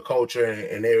 the culture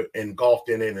and they're engulfed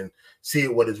in it and see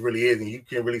what it really is, and you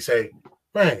can really say,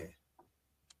 man,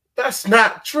 that's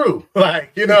not true.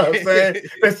 Like, you know what I'm saying?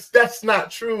 that's not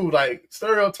true. Like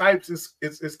stereotypes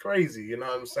is crazy. You know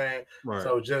what I'm saying? Right.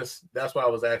 So that's why I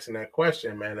was asking that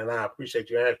question, man. And I appreciate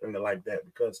you asking it like that,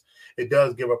 because it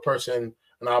does give a person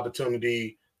an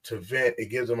opportunity to vent. It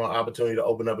gives them an opportunity to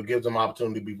open up. It gives them an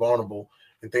opportunity to be vulnerable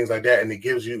and things like that. And it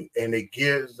gives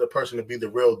the person to be the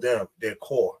real them, their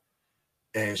core,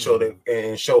 and show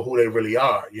who they really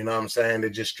are. You know what I'm saying?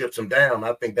 It just strips them down.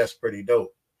 I think that's pretty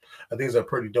dope. I think it's a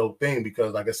pretty dope thing,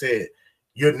 because like I said,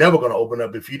 you're never going to open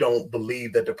up if you don't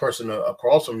believe that the person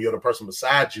across from you or the person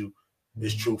beside you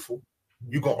is truthful.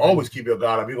 You're going to always keep your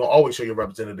guard up. You're going to always show your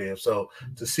representative. So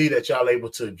to see that y'all able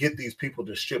to get these people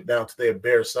to strip down to their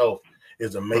bare self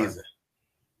is amazing. Right.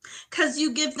 Because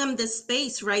you give them the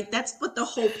space, right? That's what the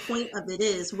whole point of it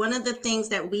is. One of the things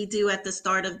that we do at the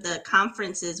start of the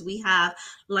conference is we have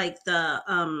like the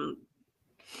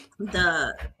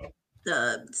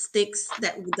sticks,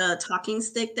 the talking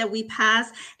stick that we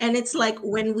pass. And it's like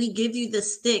when we give you the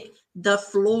stick, the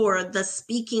floor, the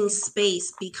speaking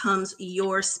space becomes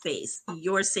your space,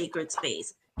 your sacred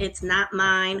space. It's not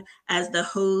mine as the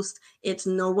host. It's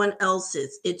no one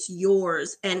else's. It's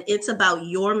yours. And it's about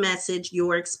your message,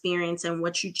 your experience, and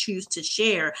what you choose to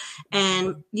share.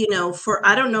 And,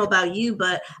 I don't know about you,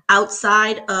 but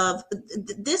outside of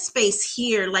this space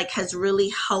here, like, has really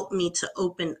helped me to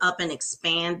open up and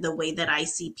expand the way that I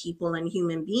see people and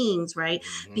human beings, right?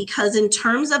 Mm-hmm. Because in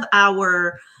terms of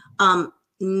our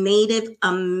Native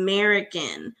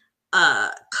American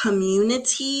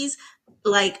communities,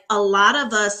 like a lot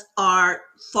of us are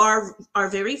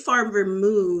very far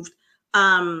removed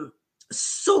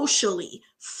socially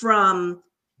from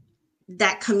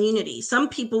that community. Some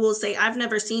people will say, I've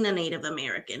never seen a Native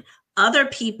American. Other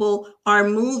people are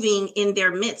moving in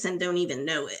their midst and don't even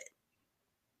know it.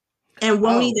 And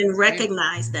won't even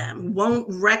recognize them, won't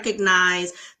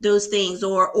recognize those things.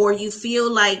 Or you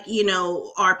feel like,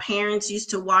 our parents used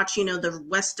to watch, the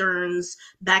Westerns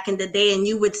back in the day, and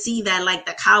you would see that, like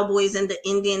the cowboys and the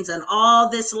Indians and all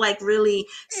this, like, really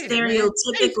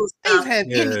stereotypical stuff.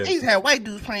 They used to have white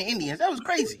dudes playing Indians. That was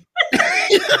crazy.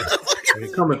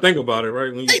 You come and think about it,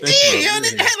 right? When you they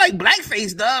had like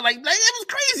blackface, dog. Like that was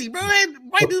crazy, bro. They had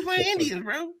white dudes playing Indians,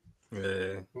 bro.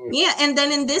 Yeah, and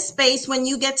then in this space, when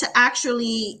you get to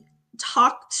actually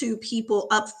talk to people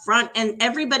up front, and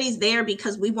everybody's there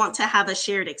because we want to have a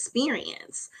shared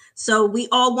experience. So we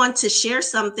all want to share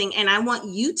something, and I want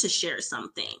you to share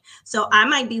something. So I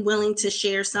might be willing to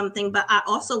share something, but I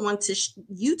also want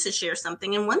you to share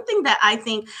something. And one thing that I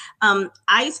think,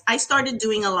 I started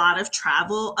doing a lot of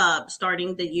travel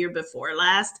starting the year before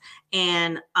last,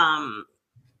 and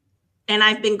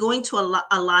I've been going to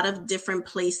a lot of different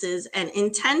places and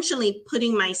intentionally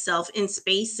putting myself in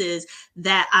spaces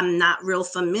that I'm not real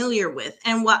familiar with.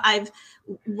 And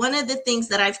one of the things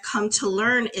that I've come to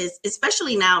learn is,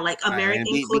 especially now, like American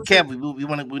culture. Be careful. We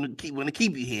want to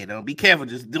keep you here, though. Be careful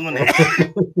just doing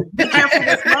that. Be careful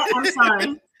with what? I'm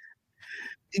sorry.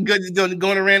 You're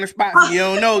going to random spots you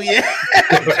don't know yet.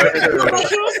 But I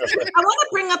want to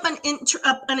bring up an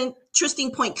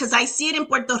interesting point, because I see it in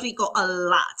Puerto Rico a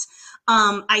lot.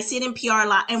 I see it in PR a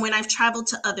lot. And when I've traveled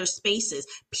to other spaces,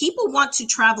 people want to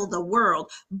travel the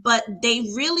world, but they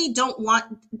really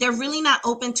they're really not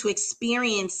open to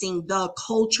experiencing the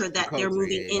culture that they're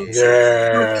moving into.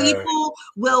 So people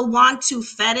will want to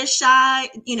fetishize,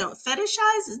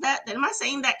 am I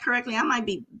saying that correctly? I might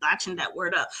be botching that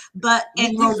word up, but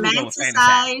and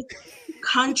romanticize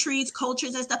countries,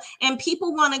 cultures, and stuff. And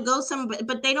people want to go somewhere,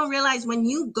 but they don't realize when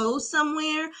you go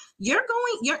somewhere, you're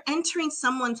entering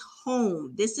someone's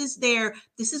home. This is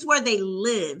where they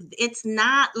live. It's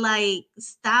not like,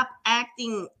 stop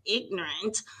acting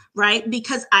ignorant, right?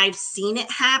 Because I've seen it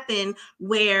happen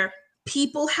where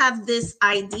people have this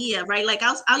idea, right? Like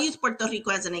I'll use Puerto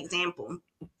Rico as an example,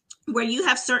 where you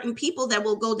have certain people that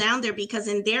will go down there because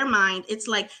in their mind, it's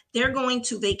like they're going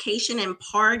to vacation and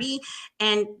party,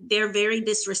 and they're very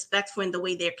disrespectful in the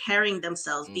way they're carrying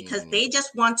themselves because they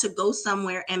just want to go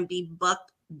somewhere and be buck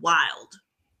wild.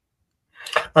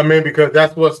 I mean, because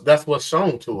that's what's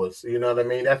shown to us. You know what I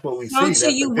mean? That's what we see.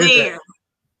 To you where?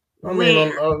 I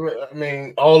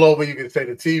mean, all over. You can say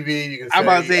the TV. You can say, I'm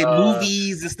about to say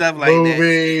movies and stuff like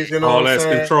that. You know, all that's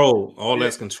control. All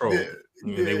that's control.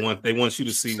 They want you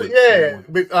to see what.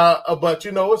 But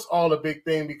you know, it's all a big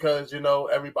thing because you know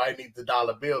everybody needs the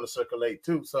dollar bill to circulate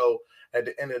too. So at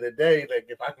the end of the day, like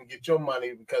if I can get your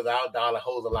money because our dollar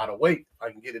holds a lot of weight, if I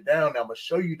can get it down, I'm gonna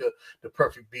show you the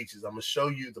perfect beaches. I'm gonna show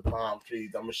you the palm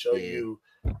trees. I'm gonna show you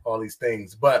all these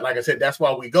things. But like I said, that's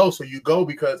why we go. So you go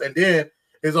because, and then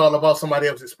it's all about somebody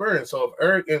else's experience. So if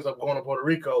Eric ends up going to Puerto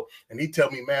Rico and he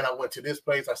tell me, man, I went to this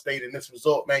place, I stayed in this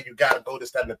resort, man, you gotta go this,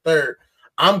 that, and the third.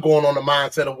 I'm going on the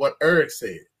mindset of what Eric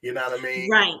said. You know what I mean?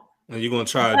 Right. And you're gonna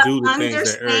try to do the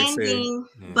things that Eric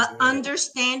said. But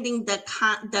understanding the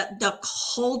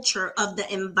culture of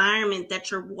the environment that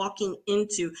you're walking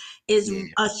into is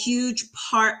a huge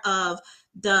part of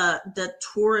the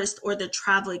tourist or the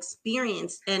travel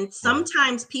experience. And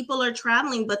sometimes people are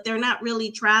traveling, but they're not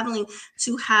really traveling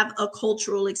to have a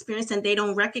cultural experience, and they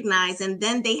don't recognize, and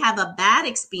then they have a bad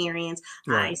experience.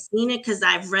 I've seen it because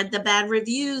I've read the bad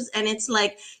reviews, and it's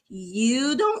like,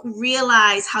 you don't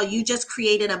realize how you just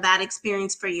created a bad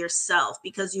experience for yourself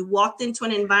because you walked into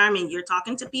an environment, you're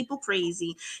talking to people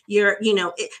crazy.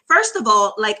 First of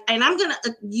all, like, and I'm going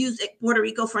to use Puerto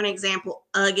Rico for an example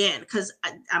again, because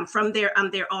I'm from there. I'm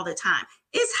there all the time.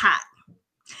 It's hot.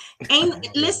 And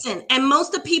listen, and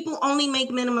most of the people only make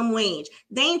minimum wage.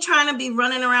 They ain't trying to be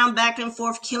running around back and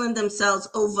forth, killing themselves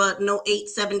over no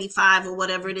 $8.75 or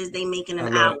whatever it is they make in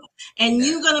an hour. And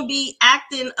you're going to be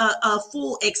acting a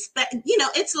fool.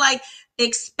 It's like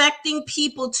expecting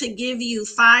people to give you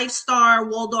 5-star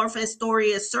Waldorf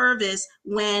Astoria service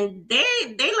when they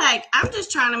like, I'm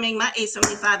just trying to make my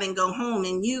 $8.75 and go home,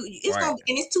 and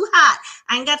it's too hot.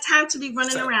 I ain't got time to be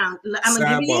running around. I'm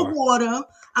gonna give you water.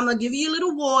 I'm gonna give you a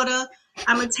little water.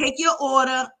 I'm gonna take your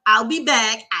order. I'll be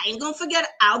back. I ain't gonna forget.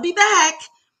 I'll be back.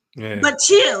 Yeah. But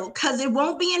chill, because it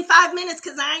won't be in 5 minutes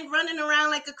because I ain't running around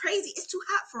like a crazy. It's too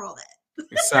hot for all that.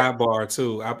 Sidebar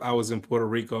too. I was in Puerto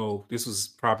Rico. This was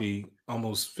probably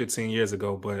almost 15 years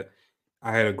ago, but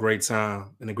I had a great time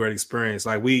and a great experience.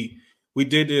 Like we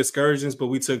did the excursions, but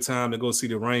we took time to go see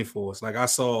the rainforest. Like I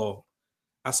saw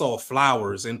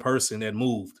flowers in person that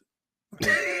moved.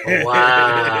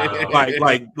 Wow.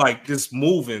 like just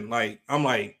moving. Like I'm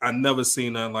like, I never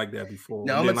seen nothing like that before.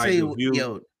 No, I'm gonna tell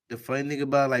you, the funny thing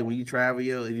about like when you travel,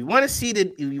 if you want to see the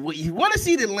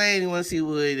land, you want to see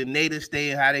where the natives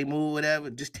stay and how they move, whatever,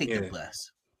 just take the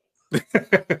bus.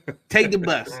 Take the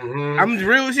bus. Mm-hmm. I'm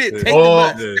real shit. Take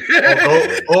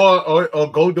the bus.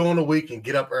 Or go during the week and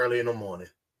get up early in the morning.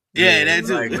 Yeah, that's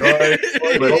like, go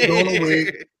during the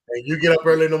week and you get up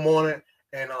early in the morning.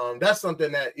 And that's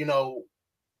something that,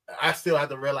 I still have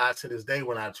to realize to this day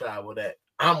when I travel that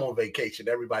I'm on vacation.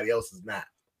 Everybody else is not.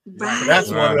 Right. So that's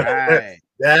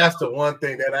that's the one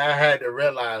thing that I had to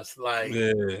realize. Like,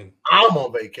 I'm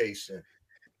on vacation.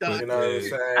 You know what I'm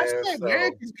saying? I swear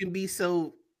Americans can be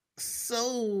so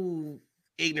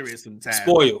ignorant sometimes.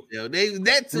 Spoiled.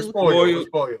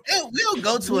 Spoiled. We'll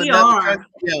go to another country.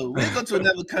 We'll go to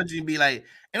another country and be like,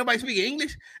 ain't nobody speaking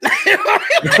English? They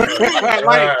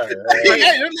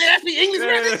speak English.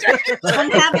 I'm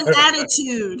having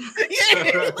attitude.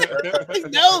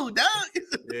 No.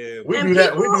 Yeah, we do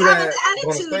that. We do that.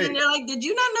 Attitude, and they're like, "Did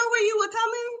you not know where you were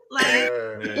coming?"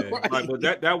 Like, but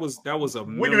that was a.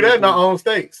 We do that in our own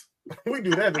states. We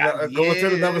do that going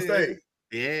to another state.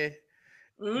 Yeah.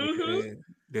 Mm-hmm.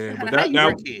 Yeah, but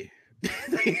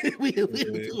we do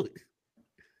it.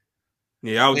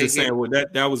 Yeah, I was just saying,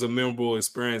 that was a memorable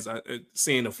experience.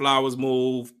 Seeing the flowers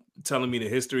move, telling me the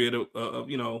history of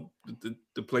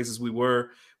the places we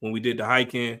were when we did the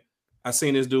hiking. I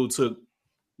seen this dude took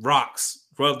rocks,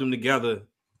 rubbed them together,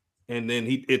 and then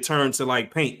it turned to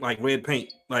like paint, like red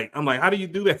paint. Like I'm like, how do you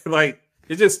do that? Like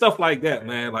it's just stuff like that,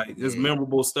 man. Like it's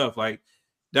memorable stuff. Like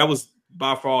that was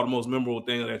by far the most memorable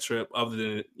thing of that trip, other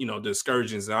than the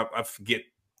excursions. I forget,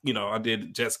 I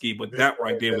did jet ski, but that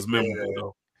right there was memorable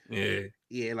though. Yeah.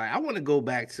 Yeah, like I want to go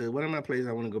back to one of my places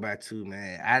I want to go back to,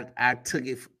 man. I took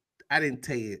it. I didn't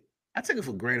take it. I took it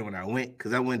for granted when I went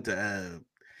because I went to.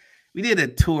 We did a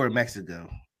tour of Mexico.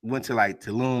 Went to like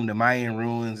Tulum, the Mayan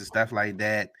ruins and stuff like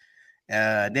that.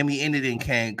 Then we ended in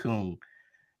Cancun,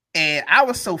 and I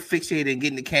was so fixated in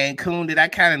getting to Cancun that I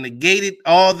kind of negated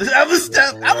all the other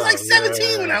stuff. I was like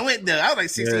 17 when I went there. I was like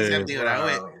 16, 17 when I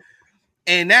went.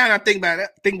 And now I think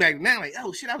back now, like,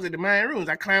 oh shit, I was at the Mayan ruins.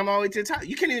 I climbed all the way to the top.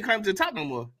 You can't even climb to the top no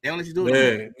more. They don't let you do it.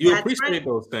 Yeah, you appreciate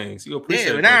those things. You appreciate.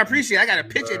 Yeah, but now I appreciate. I got a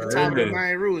picture at the top of the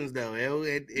Mayan ruins, though. Now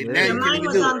your mind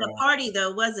was on the party,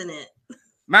 though, wasn't it?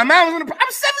 My mind was on the. I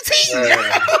was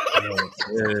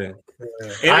 17.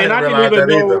 And I didn't even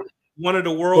know one of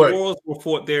the world wars were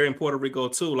fought there in Puerto Rico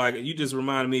too. Like you just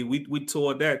reminded me, we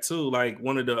toured that too. Like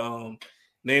one of the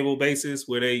naval bases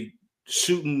where they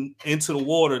shooting into the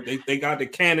water. They got the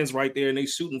cannons right there, and they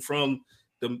shooting from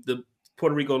the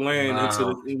Puerto Rico land into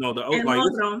the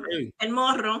El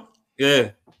Morro. Yeah.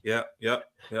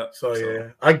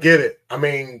 So I get it. I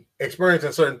mean,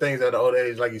 experiencing certain things at the old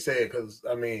age, like you said, because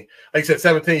I mean, like you said,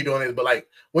 17 you're doing this, but like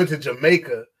went to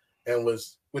Jamaica and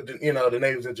was with the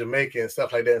natives in Jamaica and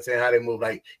stuff like that, and saying how they move,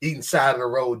 like eating side of the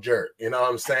road jerk. You know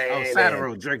what I'm saying? Oh, side of the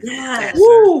road jerk. Yes.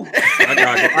 Woo! I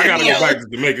gotta go back to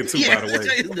Jamaica too, by the way.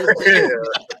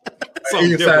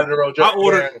 Eating side of the road jerk.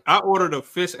 I ordered a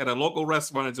fish at a local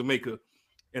restaurant in Jamaica,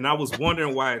 and I was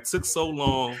wondering why it took so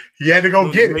long. He had to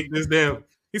go get it. This damn.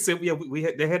 He said, "Yeah,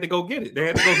 they had to go get it. They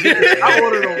had to go get it." I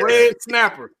ordered a red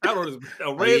snapper. You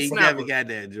never got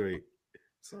that drink.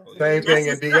 So, same thing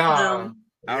in DR.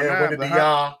 Went to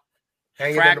DR,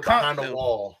 hanging behind the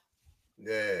wall.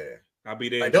 Yeah, I'll be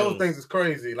there. Like those things is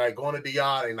crazy. Like going to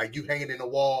DR and like you hanging in the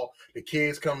wall, the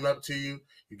kids coming up to you.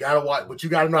 You gotta watch, but you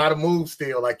gotta know how to move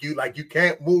still. Like you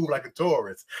can't move like a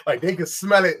tourist. Like they can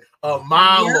smell it a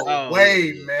mile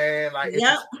away, man. Like it's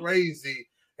just crazy.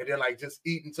 And then like just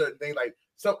eating certain things. Like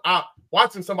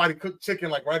watching somebody cook chicken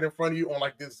like right in front of you on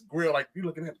like this grill. Like you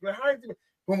looking at it, how is it?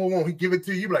 Boom, he give it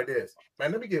to you like this.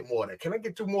 Man, let me get more of that. Can I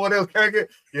get 2 more of those? Can I get,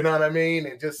 you know what I mean?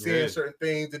 And just seeing certain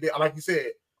things. And like you said,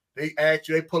 they ask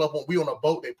you, they pull up we on a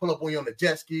boat, they pull up on you on the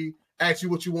jet ski, ask you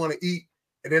what you want to eat,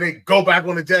 and then they go back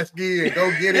on the jet ski and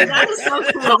go get it. That is so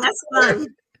cool. That's fun.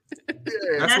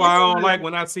 That's why I don't like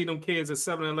when I see them kids at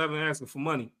 7-Eleven asking for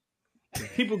money.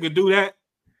 If people could do that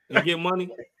and get money,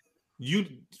 you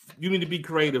need to be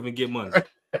creative and get money.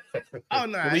 Oh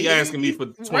no! He asking me for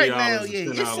 $20 right now.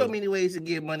 Yeah, there's so many ways to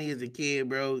get money as a kid,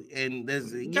 bro. And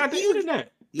you got the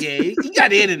internet. Yeah, you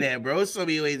got the internet, bro. There's so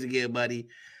many ways to get money.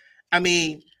 I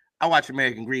mean, I watch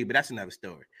American Greed, but that's another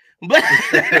story. But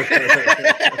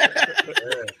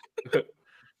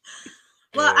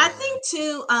well, I think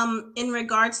too, in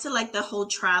regards to like the whole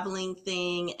traveling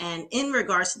thing, and in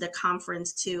regards to the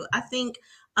conference too, I think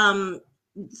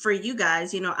for you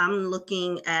guys, I'm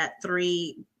looking at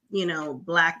 3.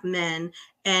 Black men,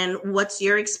 and what's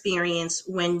your experience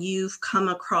when you've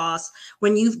gone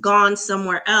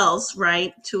somewhere else,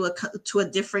 right, to a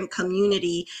different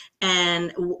community,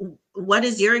 and what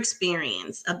is your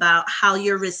experience about how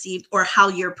you're received or how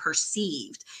you're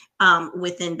perceived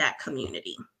within that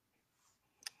community?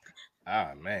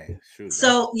 Ah, man. Shoot,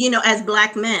 so, as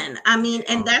Black men, I mean,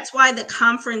 and that's why the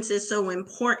conference is so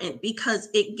important, because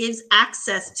it gives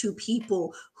access to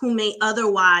people who may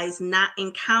otherwise not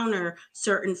encounter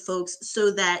certain folks, so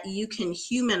that you can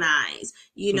humanize,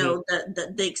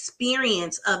 the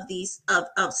experience of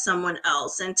of someone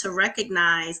else, and to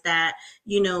recognize that,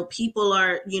 people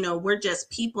are, we're just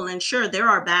people, and sure, there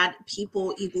are bad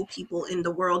people, evil people in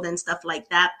the world and stuff like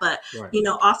that. But,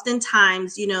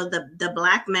 oftentimes, the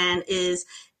Black man is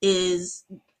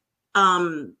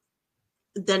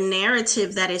the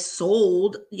narrative that is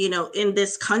sold, in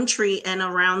this country and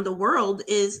around the world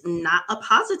is not a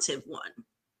positive one.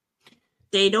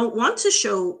 They don't want to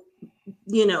show,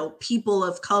 people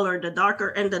of color, the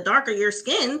darker your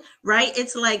skin, right?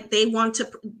 It's like they want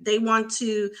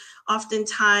to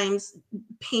oftentimes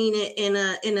paint it in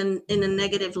a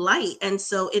negative light. And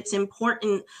so it's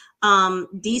important.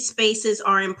 These spaces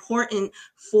are important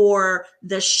for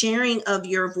the sharing of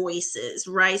your voices,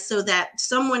 right? So that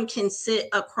someone can sit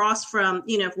across from,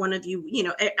 if one of you,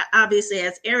 obviously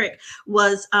as Eric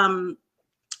was,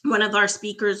 one of our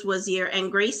speakers was here,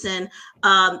 and Grayson,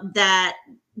 that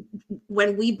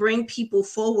when we bring people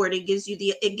forward, it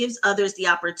gives others the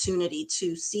opportunity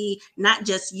to see not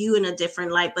just you in a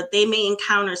different light, but they may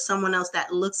encounter someone else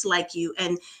that looks like you,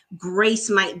 and grace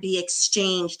might be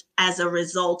exchanged as a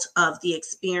result of the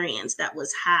experience that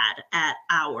was had at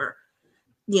our,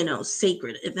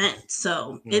 sacred event.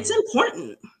 So it's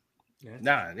important.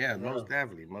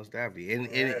 Most definitely.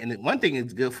 And one thing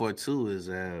it's good for too is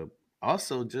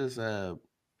also just if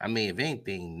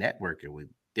anything, networking with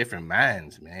different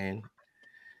minds, man.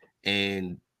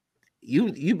 And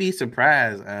you be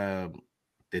surprised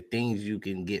the things you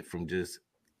can get from just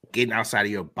getting outside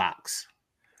of your box,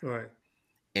 right,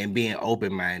 and being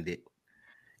open-minded.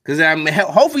 Because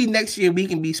hopefully next year we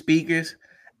can be speakers.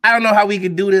 I don't know how we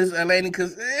can do this, Elena,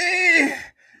 because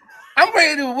I'm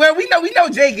ready to. Well, we know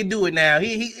Jay can do it now.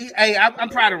 I'm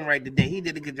proud of him right today. He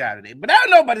did a good job today. But I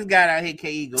don't know about this guy out here,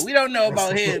 K Eagle. We don't know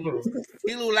about him.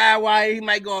 He a little live wire. He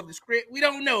might go off the script. We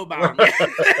don't know about him.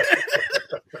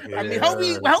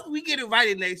 Hope we get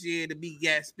invited next year to be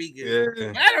guest speakers.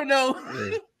 Yeah. I don't know.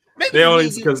 Yeah. They only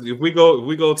because if we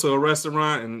go to a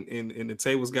restaurant and the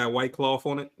tables got white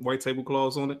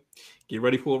tablecloths on it, get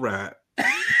ready for a ride.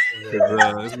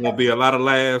 It's gonna be a lot of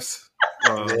laughs,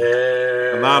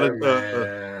 a lot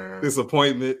of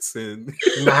disappointments, and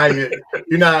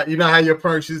you know how your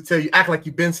parents used to tell you act like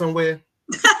you've been somewhere.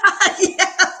 Yeah.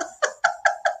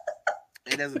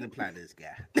 It doesn't apply to this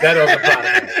guy. That doesn't apply to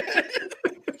him.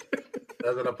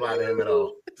 Doesn't apply to him at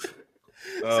all.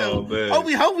 So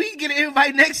hope we get an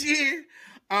invite next year.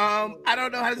 I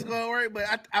don't know how it's gonna work, but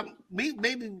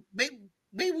maybe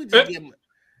we just give him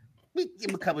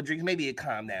a couple of drinks. Maybe it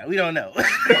calm down. We don't know.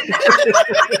 It's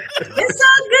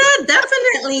all good.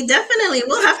 Definitely.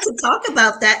 We'll have to talk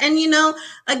about that. And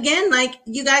again, like,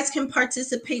 you guys can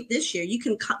participate this year. You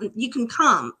can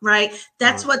come, right?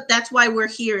 That's why we're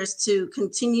here, is to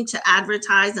continue to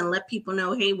advertise and let people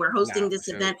know, hey, we're hosting this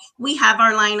event. We have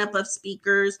our lineup of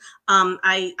speakers.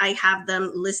 I have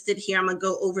them listed here. I'm gonna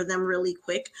go over them really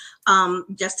quick,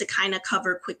 just to kind of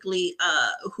cover quickly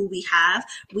who we have.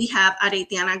 We have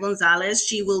Aretiana Gonzalez.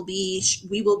 We will be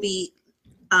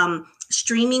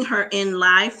streaming her in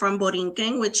live from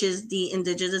Borinquen, which is the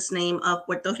indigenous name of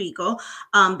Puerto Rico,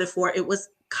 before it was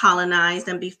colonized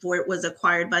and before it was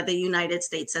acquired by the United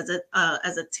States as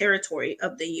a territory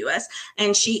of the U.S.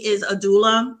 And she is a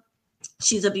doula.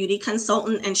 She's a beauty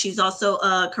consultant, and she's also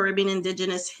a Caribbean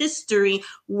Indigenous History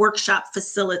workshop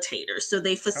facilitator. So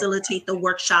they facilitate the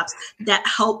workshops that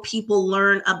help people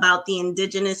learn about the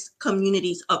indigenous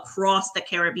communities across the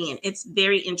Caribbean. It's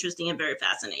very interesting and very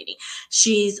fascinating.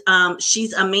 She's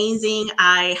amazing.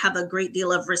 I have a great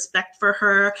deal of respect for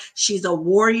her. She's a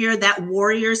warrior. That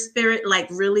warrior spirit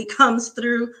really comes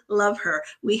through. Love her.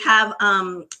 We have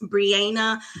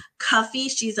Brianna Cuffey.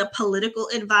 She's a political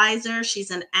advisor.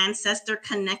 She's an ancestor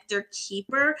connector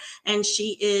keeper, and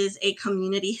she is a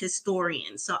community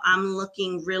historian. So I'm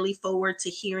looking really forward to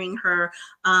hearing her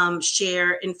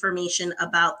share information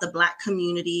about the Black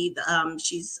community.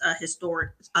 She's a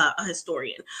historian.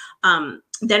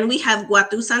 Then we have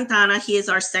Guatu Santana. He is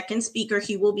our second speaker.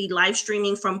 He will be live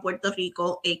streaming from Puerto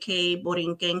Rico, aka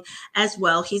Borinquen, as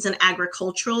well. He's an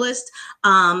agriculturalist.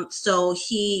 So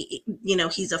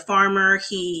he's a farmer.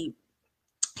 He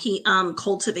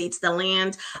cultivates the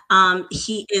land.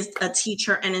 He is a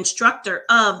teacher and instructor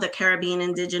of the Caribbean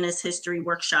Indigenous History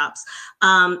workshops.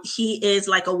 He is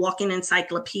like a walking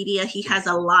encyclopedia. He has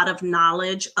a lot of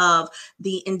knowledge of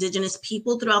the indigenous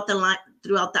people throughout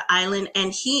the island,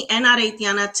 and he and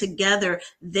Aretiana together,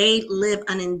 they live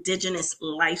an indigenous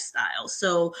lifestyle.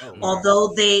 So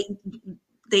although they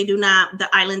do not, the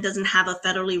island doesn't have a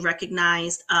federally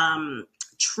recognized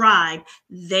tribe,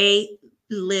 they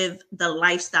live the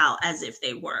lifestyle as if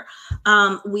they were.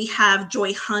 We have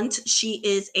Joy Hunt. She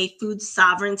is a food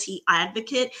sovereignty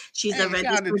advocate. She's a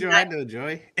registered. I know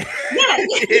Joy.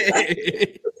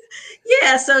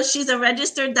 Yeah, so she's a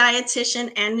registered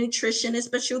dietitian and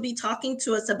nutritionist, but she'll be talking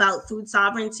to us about food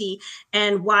sovereignty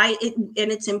and why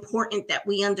it's important that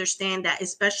we understand that,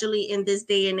 especially in this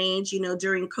day and age.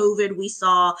 During COVID, we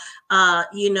saw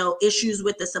issues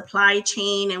with the supply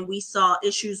chain, and we saw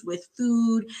issues with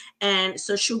food. And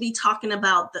so she'll be talking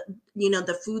about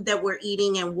the food that we're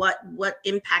eating and what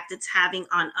impact it's having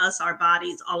on us, our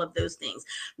bodies, all of those things.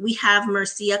 We have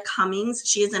Mercia Cummings.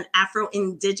 She is an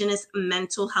Afro-Indigenous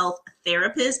mental health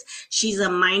therapist. She's a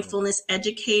mindfulness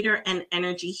educator and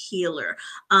energy healer.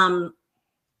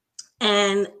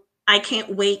 And I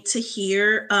can't wait to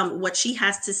hear what she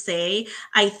has to say.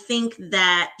 I think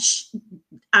that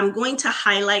I'm going to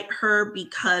highlight her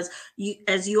because,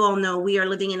 as you all know, we are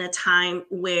living in a time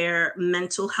where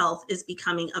mental health is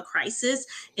becoming a crisis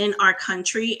in our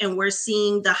country, and we're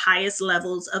seeing the highest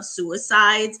levels of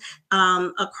suicides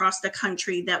across the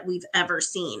country that we've ever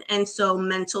seen. And so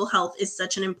mental health is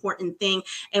such an important thing,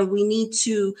 and we need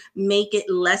to make it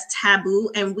less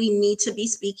taboo, and we need to be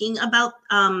speaking about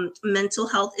mental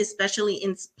health, especially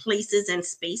in places and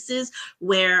spaces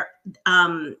where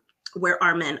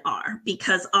our men are,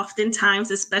 because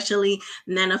oftentimes, especially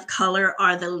men of color,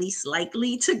 are the least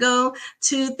likely to go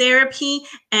to therapy.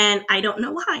 And I don't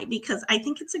know why, because I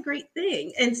think it's a great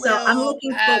thing. And so I'm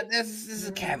looking for this is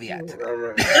a caveat to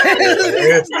that.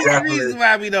 It's the reason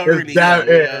why we don't really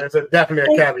it's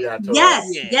definitely a caveat to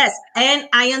it. Yes. And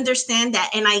I understand that,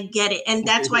 and I get it. And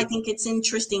that's why I think it's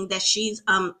interesting that she's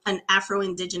an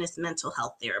Afro-Indigenous mental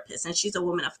health therapist, and she's a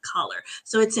woman of color.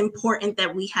 So it's important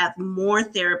that we have more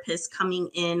therapists coming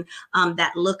in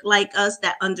that look like us,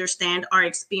 that understand our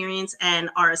experience, and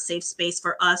are a safe space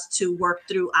for us to work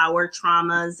through our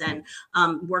traumas and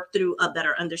work through a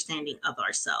better understanding of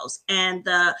ourselves. And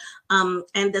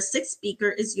the sixth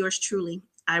speaker is yours truly.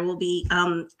 I will be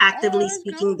actively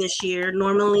speaking this year.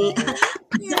 Normally,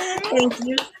 thank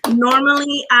you.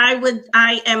 Normally,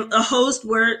 I am a host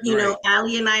where,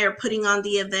 Allie and I are putting on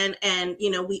the event, and,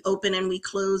 we open and we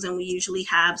close, and we usually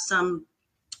have some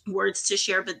words to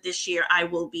share. But this year I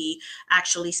will be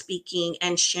actually speaking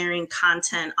and sharing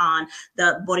content on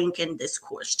the Borinquen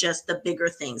discourse, just the bigger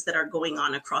things that are going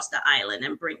on across the island,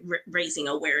 and raising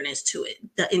awareness to it,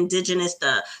 the indigenous,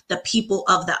 the people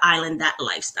of the island, that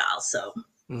lifestyle. So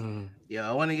Yo,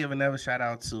 I want to give another shout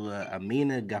out to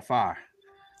Amina Gafar.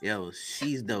 Yo,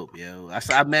 she's dope, yo.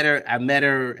 I met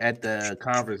her at the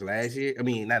conference last year. I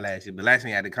mean, not last year, but last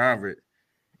year at the conference.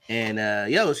 And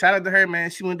yo, shout out to her, man.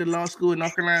 She went to law school in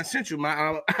North Carolina Central, my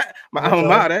alma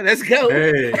mater. Let's go.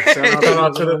 Hey, shout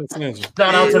out to the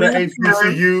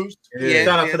HBCUs. Yeah,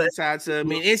 shout out to I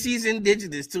mean, and she's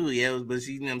indigenous too, yeah. But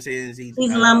she, you know what I'm saying? She's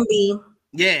Lumbee.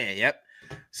 Yeah, yep.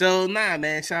 So man,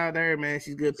 shout out to her, man.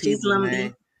 She's good people, she's Lumbee.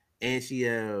 Man. And she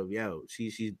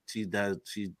she does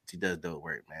dope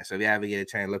work, man. So if you ever get a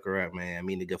chance, look her up, man. I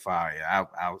mean, the good fire.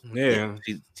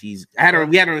 She's we had her on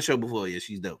the show before. Yeah,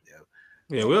 she's dope, yo.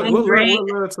 Yeah, we'll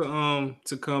love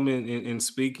to come in and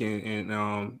speak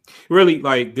and really,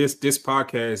 like, this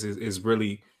podcast is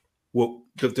really what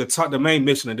the main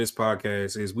mission of this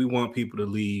podcast is. We want people to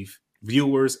leave,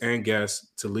 viewers and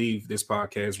guests, to leave this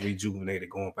podcast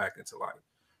rejuvenated, going back into life.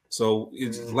 So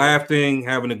it's laughing,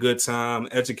 having a good time,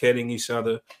 educating each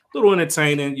other, a little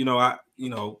entertaining.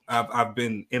 I've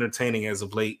been entertaining as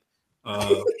of late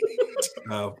in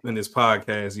this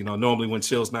podcast. Normally when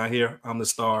Chill's not here, I'm the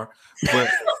star, but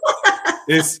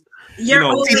it's you're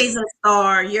always a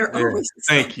star. You're always a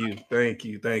star. Thank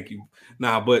you.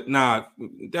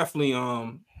 Definitely.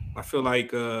 I feel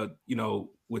like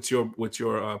with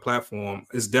your platform,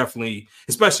 it's definitely,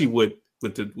 especially when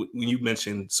you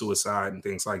mentioned suicide and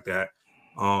things like that.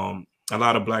 A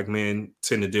lot of Black men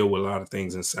tend to deal with a lot of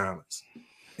things in silence,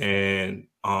 and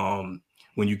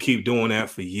when you keep doing that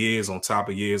for years on top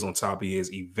of years on top of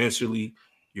years, eventually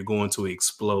you're going to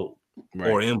explode,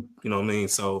 right? Or you know what I mean?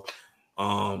 So,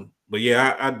 but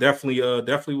yeah, I definitely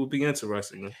will be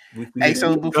interested.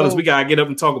 Because we gotta get up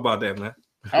and talk about that, man.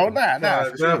 Oh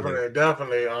no,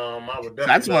 definitely.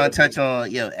 I just want to touch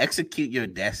on execute your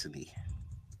destiny.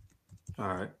 All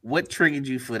right. What triggered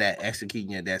you for that,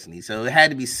 executing your destiny? So it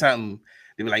had to be something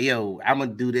to be like, yo, I'm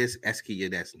gonna do this, execute your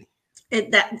destiny.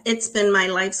 It's been my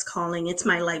life's calling. It's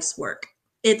my life's work.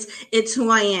 It's who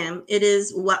I am. It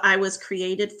is what I was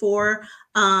created for.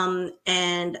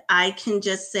 And I can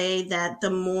just say that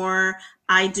the more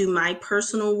I do my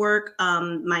personal work,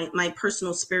 my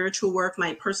personal spiritual work,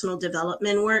 my personal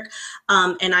development work,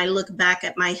 and I look back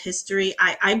at my history,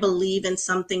 I believe in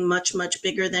something much, much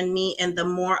bigger than me. And the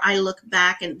more I look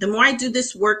back, and the more I do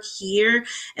this work here,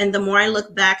 and the more I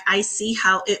look back, I see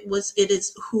how it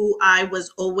is who I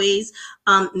was always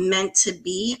meant to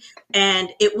be. And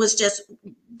it was just,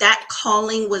 that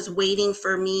calling was waiting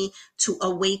for me to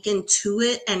awaken to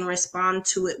it and respond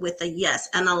to it with a yes,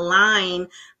 and align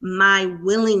my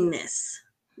willingness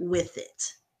with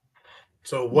it.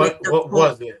 So what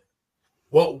was it?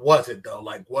 What was it though?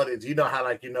 Like, what is,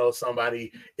 how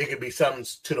somebody, it could be something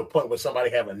to the point where somebody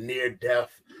have a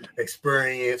near-death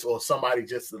experience, or somebody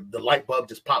just, the light bulb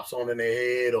just pops on in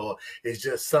their head, or it's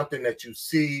just something that you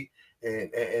see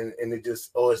and it just,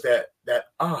 or is that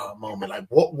moment? Like,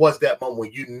 what was that moment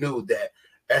when you knew that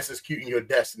executing your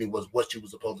destiny was what you were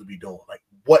supposed to be doing? Like,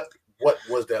 what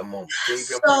was that moment?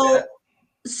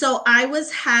 So I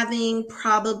was having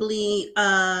probably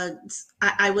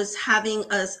I was having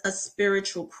a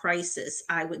spiritual crisis,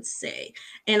 I would say.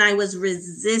 And I was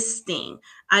resisting.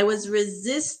 I was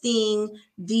resisting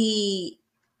the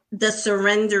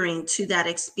surrendering to that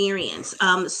experience.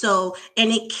 So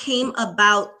and it came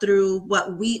about through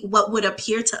what would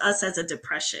appear to us as a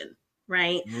depression,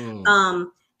 right? And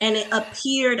it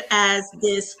appeared as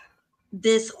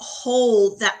this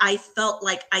hole that I felt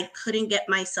like I couldn't get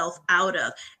myself out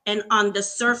of. And on the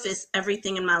surface,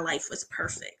 everything in my life was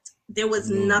perfect. There was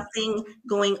nothing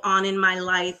going on in my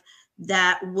life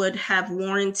that would have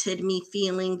warranted me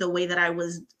feeling the way that I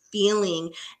was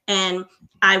feeling. And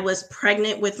I was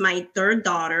pregnant with my third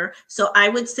daughter. So I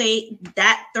would say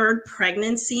that third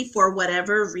pregnancy, for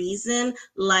whatever reason,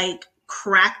 like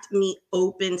cracked me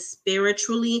open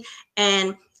spiritually.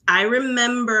 And I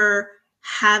remember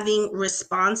having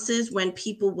responses when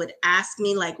people would ask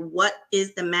me, like, what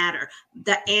is the matter?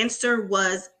 The answer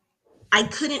was, I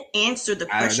couldn't answer the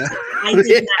question. I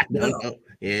did not know.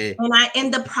 Yeah.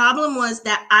 And the problem was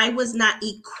that I was not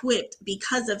equipped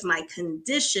because of my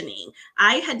conditioning.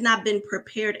 I had not been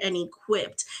prepared and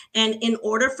equipped. And in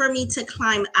order for me to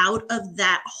climb out of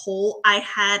that hole, I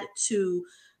had to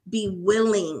be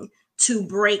willing to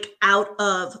break out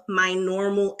of my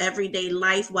normal everyday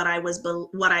life, what I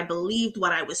believed,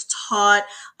 what I was taught,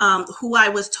 who I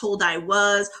was told I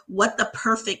was, what the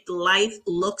perfect life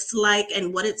looks like,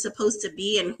 and what it's supposed to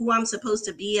be, and who I'm supposed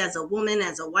to be as a woman,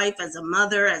 as a wife, as a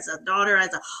mother, as a daughter,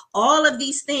 all of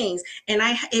these things. And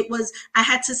I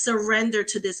had to surrender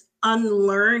to this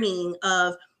unlearning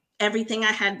of everything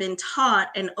I had been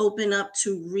taught and open up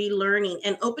to relearning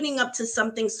and opening up to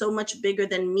something so much bigger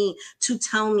than me to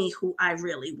tell me who I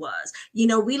really was. You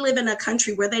know, we live in a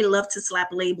country where they love to slap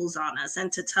labels on us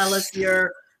and to tell us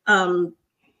you're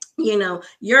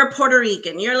Puerto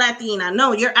Rican, you're Latina.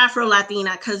 No, you're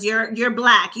Afro-Latina because you're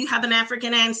Black. You have an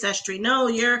African ancestry. No,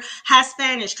 you're half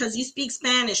Spanish because you speak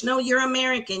Spanish. No, you're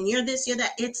American. You're this, you're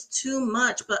that. It's too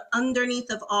much. But underneath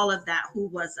of all of that, who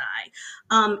was I?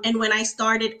 And when I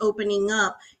started opening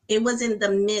up, it was in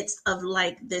the midst of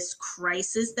like this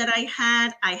crisis that I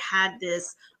had. I had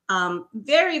this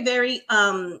very, very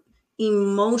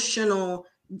emotional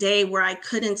day where I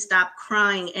couldn't stop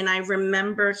crying. And I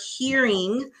remember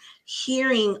hearing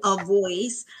a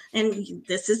voice, and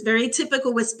this is very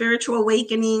typical with spiritual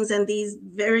awakenings and these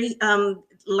very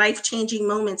life-changing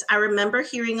moments. I remember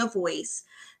hearing a voice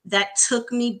that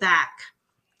took me back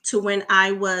to when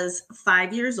I was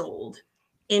 5 years old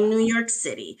in New York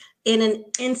City. In an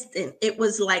instant, it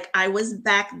was like I was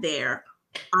back there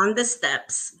on the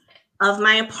steps of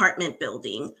my apartment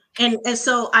building. And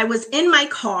so I was in my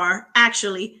car,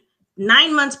 actually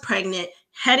 9 months pregnant,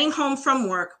 heading home from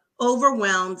work,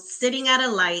 overwhelmed, sitting at a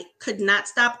light, could not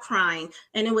stop crying.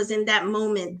 And it was in that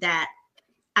moment that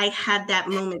I had that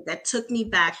moment that took me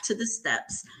back to the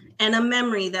steps, and a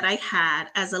memory that I had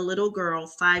as a little girl,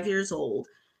 5 years old,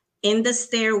 in the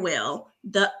stairwell.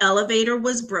 The elevator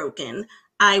was broken.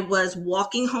 I was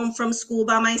walking home from school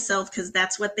by myself because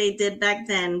that's what they did back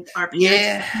then. Our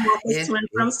parents walked us to and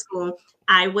from school.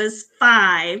 I was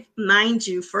 5, mind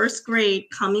you, first grade,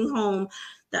 coming home.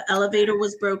 The elevator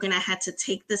was broken. I had to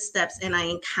take the steps, and I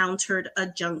encountered a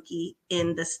junkie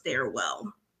in the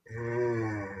stairwell.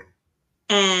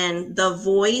 And the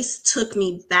voice took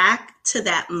me back to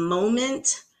that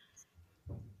moment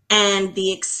and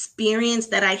the experience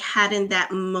that I had in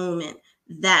that moment,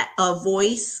 that a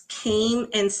voice came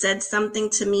and said something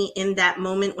to me in that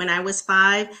moment when I was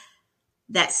 5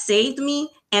 that saved me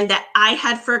and that I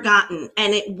had forgotten.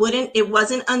 And it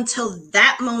wasn't until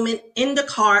that moment in the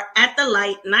car at the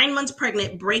light, 9 months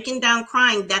pregnant, breaking down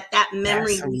crying, that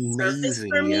memory resurfaced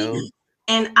for me.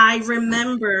 And I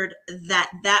remembered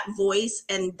that voice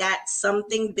and that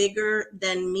something bigger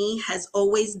than me has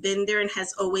always been there and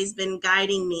has always been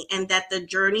guiding me. And that the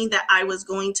journey that I was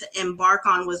going to embark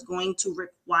on was going to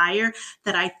require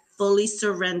that I fully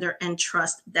surrender and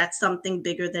trust that something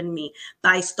bigger than me.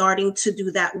 By starting to do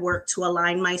that work to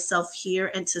align myself here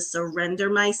and to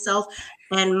surrender myself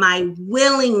and my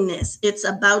willingness, it's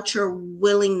about your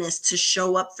willingness to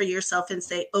show up for yourself and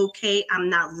say, okay, I'm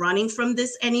not running from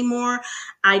this anymore.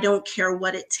 I don't care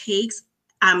what it takes.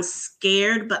 I'm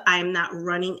scared, but I'm not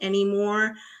running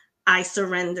anymore. I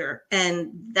surrender.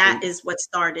 And that is what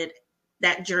started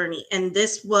that journey. And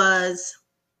this was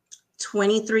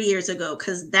 23 years ago,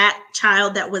 because that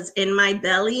child that was in my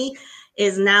belly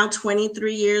is now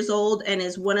 23 years old and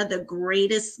is one of the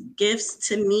greatest gifts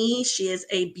to me. She is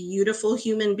a beautiful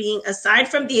human being, aside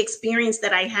from the experience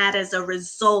that I had as a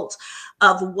result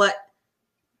of what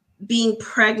being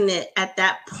pregnant at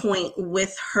that point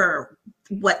with her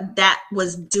what that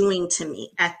was doing to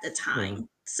me at the time.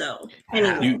 So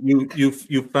anyway,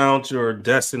 you found your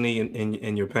destiny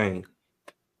in your pain.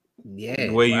 Yeah,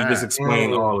 the way you just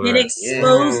explained all of it that.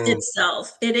 exposed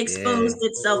itself. It exposed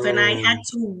itself, and I had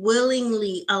to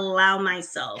willingly allow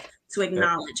myself to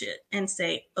acknowledge it and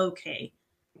say, okay,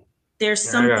 there's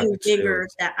something bigger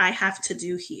that I have to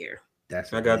do here.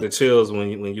 I got the chills when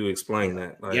you explain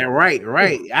that. Like, yeah, right.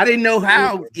 I didn't know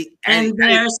how.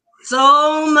 There's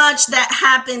so much that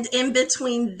happened in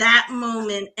between that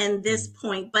moment and this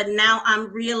point. But now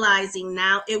I'm realizing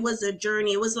now it was a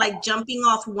journey. It was like jumping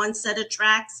off one set of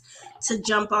tracks to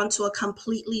jump onto a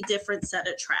completely different set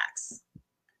of tracks.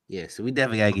 Yeah, so we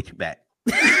definitely gotta get you back.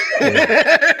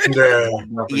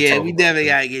 Yeah, we definitely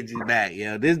gotta get you back.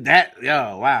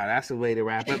 Wow, that's a way to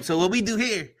wrap up. So what we do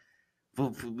here, for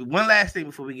one last thing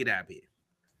before we get out of here.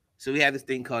 So we have this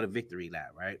thing called a victory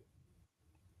lap, right?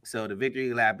 So the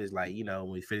victory lap is like, when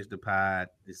we finish the pod,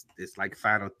 it's like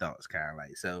final thoughts, kind of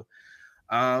like. So,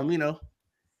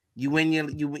 you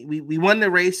win we won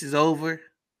the race, is over.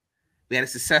 We had a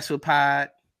successful pod.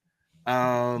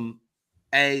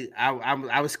 Hey,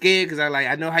 I was scared because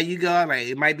I know how you go. Like,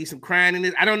 it might be some crying in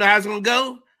this. I don't know how it's gonna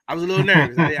go. I was a little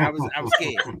nervous. I was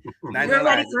scared. You're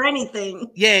ready for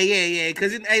anything. Yeah.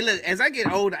 Because hey, look, as I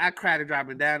get older, I cry to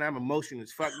dropping down. I'm emotional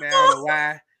as fuck now. I don't know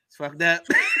why. It's fucked up.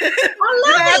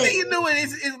 I love it.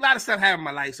 It's a lot of stuff happening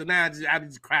in my life. So now I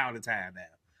just cry all the time now.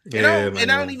 Yeah,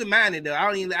 and I don't even mind it though. I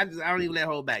don't even let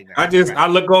hold back now. I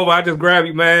look over, I just grab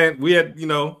you, man. We had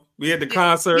the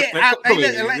concert. Yeah,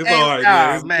 it's all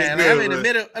right, man. I'm in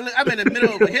the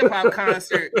middle of a hip hop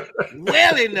concert,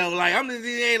 wailing though. Like I'm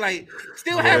just like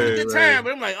still having a good time,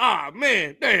 but I'm like, oh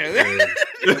man, damn.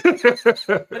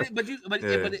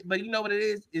 but you know what it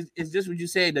is? It's just what you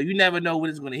said though. You never know when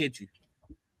it's gonna hit you.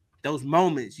 Those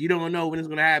moments, you don't know when it's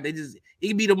gonna happen. It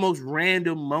can be the most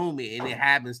random moment, and it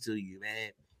happens to you,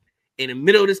 man. In the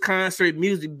middle of this concert,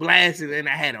 music blasted, and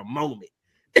I had a moment.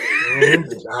 Man,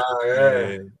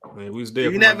 we was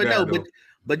there. You never know,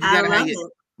 but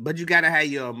you gotta have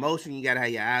your emotion. You gotta have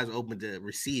your eyes open to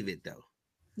receive it, though.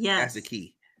 Yes, that's the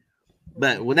key.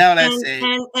 But without that said,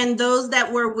 and those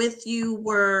that were with you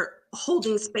were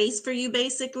holding space for you,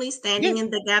 basically standing in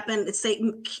the gap and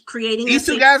creating. These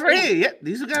two guys right here. Yep,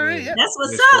 these two guys right here. That's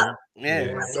what's up. Yeah.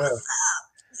 That's what's up.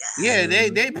 Yeah,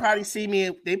 they probably see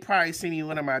me. They probably see me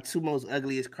one of my two most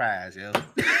ugliest cries, yo. Man,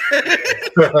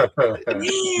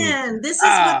 this is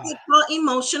what they call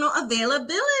emotional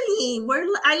availability.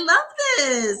 I love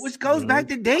this. Which goes back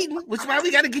to dating, which is why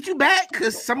we got to get you back,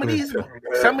 because some of these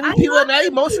people are not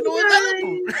emotional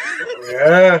available.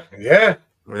 Yeah.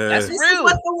 That's this real. is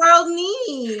what the world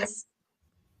needs.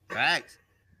 Facts.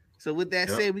 So with that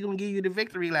said, we're gonna give you the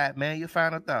victory lap, man. Your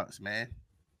final thoughts, man.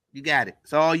 You got it.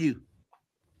 It's all you.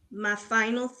 My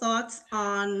final thoughts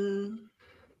on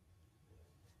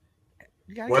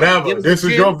whatever. This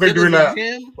is your victory lap.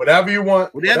 Whatever you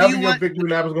want. Whatever your victory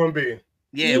lap is going to be.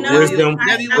 Yeah, wisdom.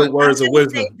 Words of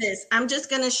wisdom. I'm just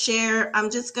going to share. I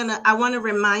want to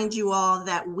remind you all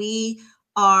that we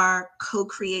are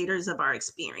co-creators of our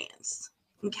experience.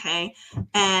 Okay.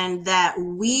 And that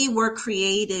we were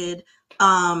created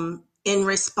in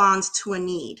response to a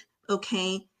need.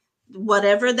 Okay.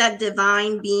 Whatever that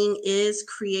divine being is,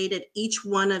 created each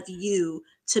one of you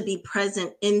to be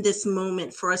present in this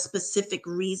moment for a specific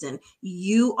reason.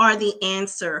 You are the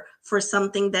answer for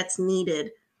something that's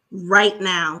needed right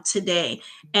now, today.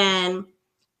 And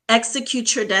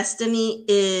Execute Your Destiny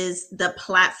is the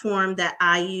platform that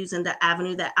I use and the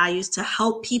avenue that I use to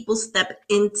help people step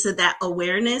into that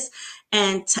awareness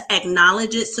and to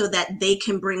acknowledge it so that they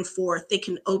can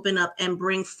open up and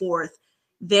bring forth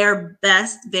their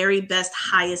best, very best,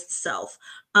 highest self,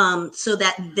 so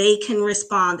that they can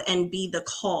respond and be the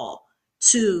call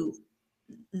to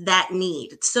that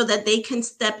need, so that they can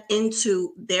step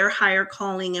into their higher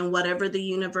calling and whatever the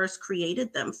universe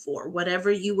created them for,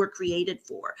 whatever you were created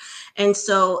for. And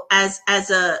so as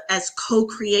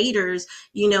co-creators,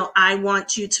 I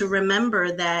want you to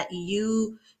remember that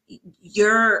your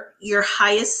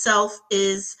highest self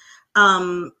is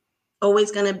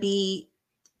always going to be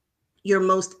your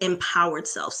most empowered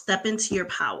self. Step into your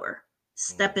power.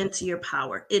 Step into your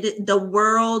power. The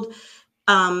world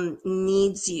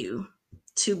needs you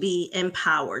to be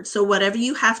empowered. So whatever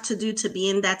you have to do to be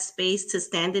in that space, to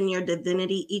stand in your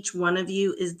divinity, each one of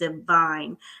you is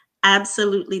divine,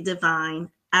 absolutely divine,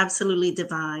 absolutely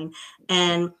divine.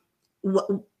 And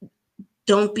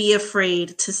don't be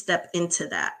afraid to step into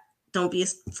that. Don't be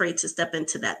afraid to step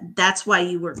into that. That's why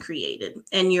you were created,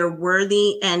 and you're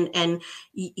worthy, and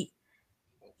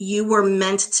you were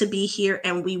meant to be here,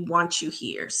 and we want you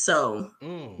here. So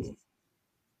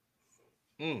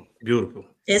Beautiful.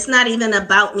 It's not even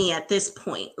about me at this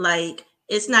point. Like,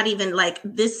 it's not even like,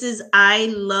 this is, I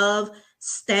love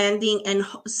standing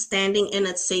in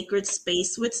a sacred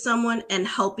space with someone and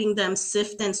helping them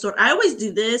sift and sort. I always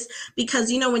do this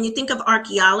because, you know, when you think of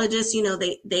archaeologists, you know,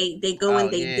 they go and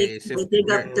they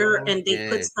dig up dirt and they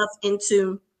put stuff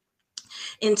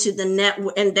into the net,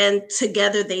 and then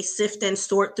together they sift and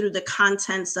sort through the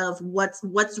contents of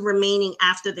what's remaining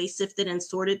after they sifted and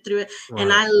sorted through it. Right.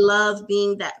 And I love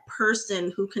being that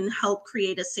person who can help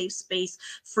create a safe space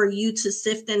for you to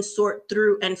sift and sort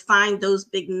through and find those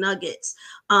big nuggets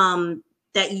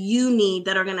that you need,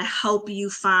 that are going to help you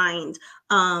find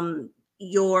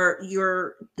your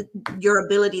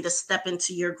ability to step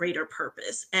into your greater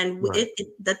purpose. And right.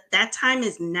 that time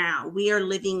is now. We are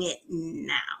living it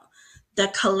now. The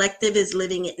collective is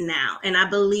living it now. And I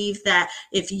believe that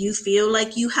if you feel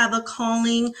like you have a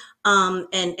calling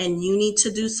and you need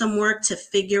to do some work to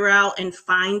figure out and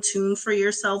fine tune for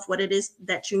yourself what it is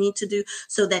that you need to do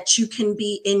so that you can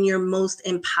be in your most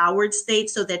empowered state,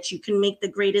 so that you can make the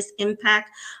greatest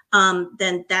impact,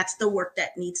 then that's the work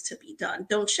that needs to be done.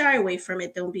 Don't shy away from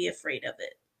it. Don't be afraid of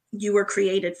it. You were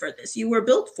created for this. You were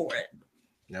built for it.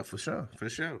 Yeah, for sure. For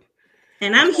sure.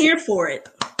 And I'm here for it.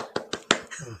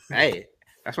 Hey,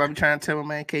 that's why I'm trying to tell my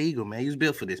man K Eagle, man. You was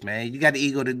built for this, man. You got the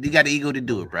ego to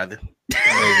do it, brother.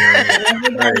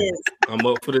 Hey, I'm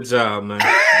up for the job, man.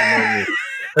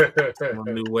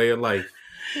 My new way of life.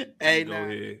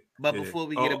 Hey, but before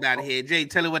we get out of here, Jay,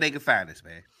 tell them where they can find us,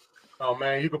 man. Oh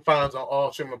man, you can find us on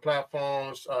all streaming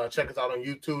platforms. Check us out on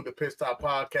YouTube, the Pit Stop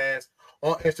Podcast,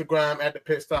 on Instagram at the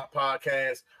Pit Stop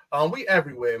Podcast. We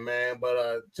everywhere, man.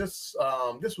 But this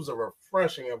was a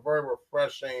very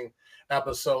refreshing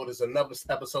episode. It's another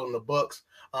episode in the books.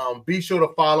 Be sure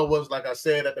to follow us, like I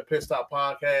said, at the Pit Stop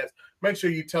Podcast. Make sure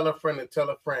you tell a friend and tell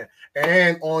a friend.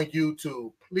 And on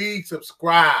YouTube, please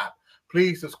subscribe.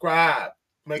 Make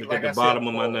like at the bottom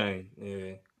of my name.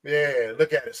 Yeah,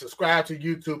 look at it. Subscribe to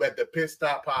YouTube at the Pit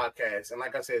Stop Podcast. And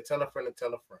like I said, tell a friend and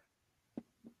tell a friend.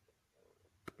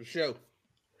 For sure.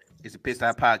 It's the Pit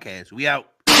Stop Podcast. We out.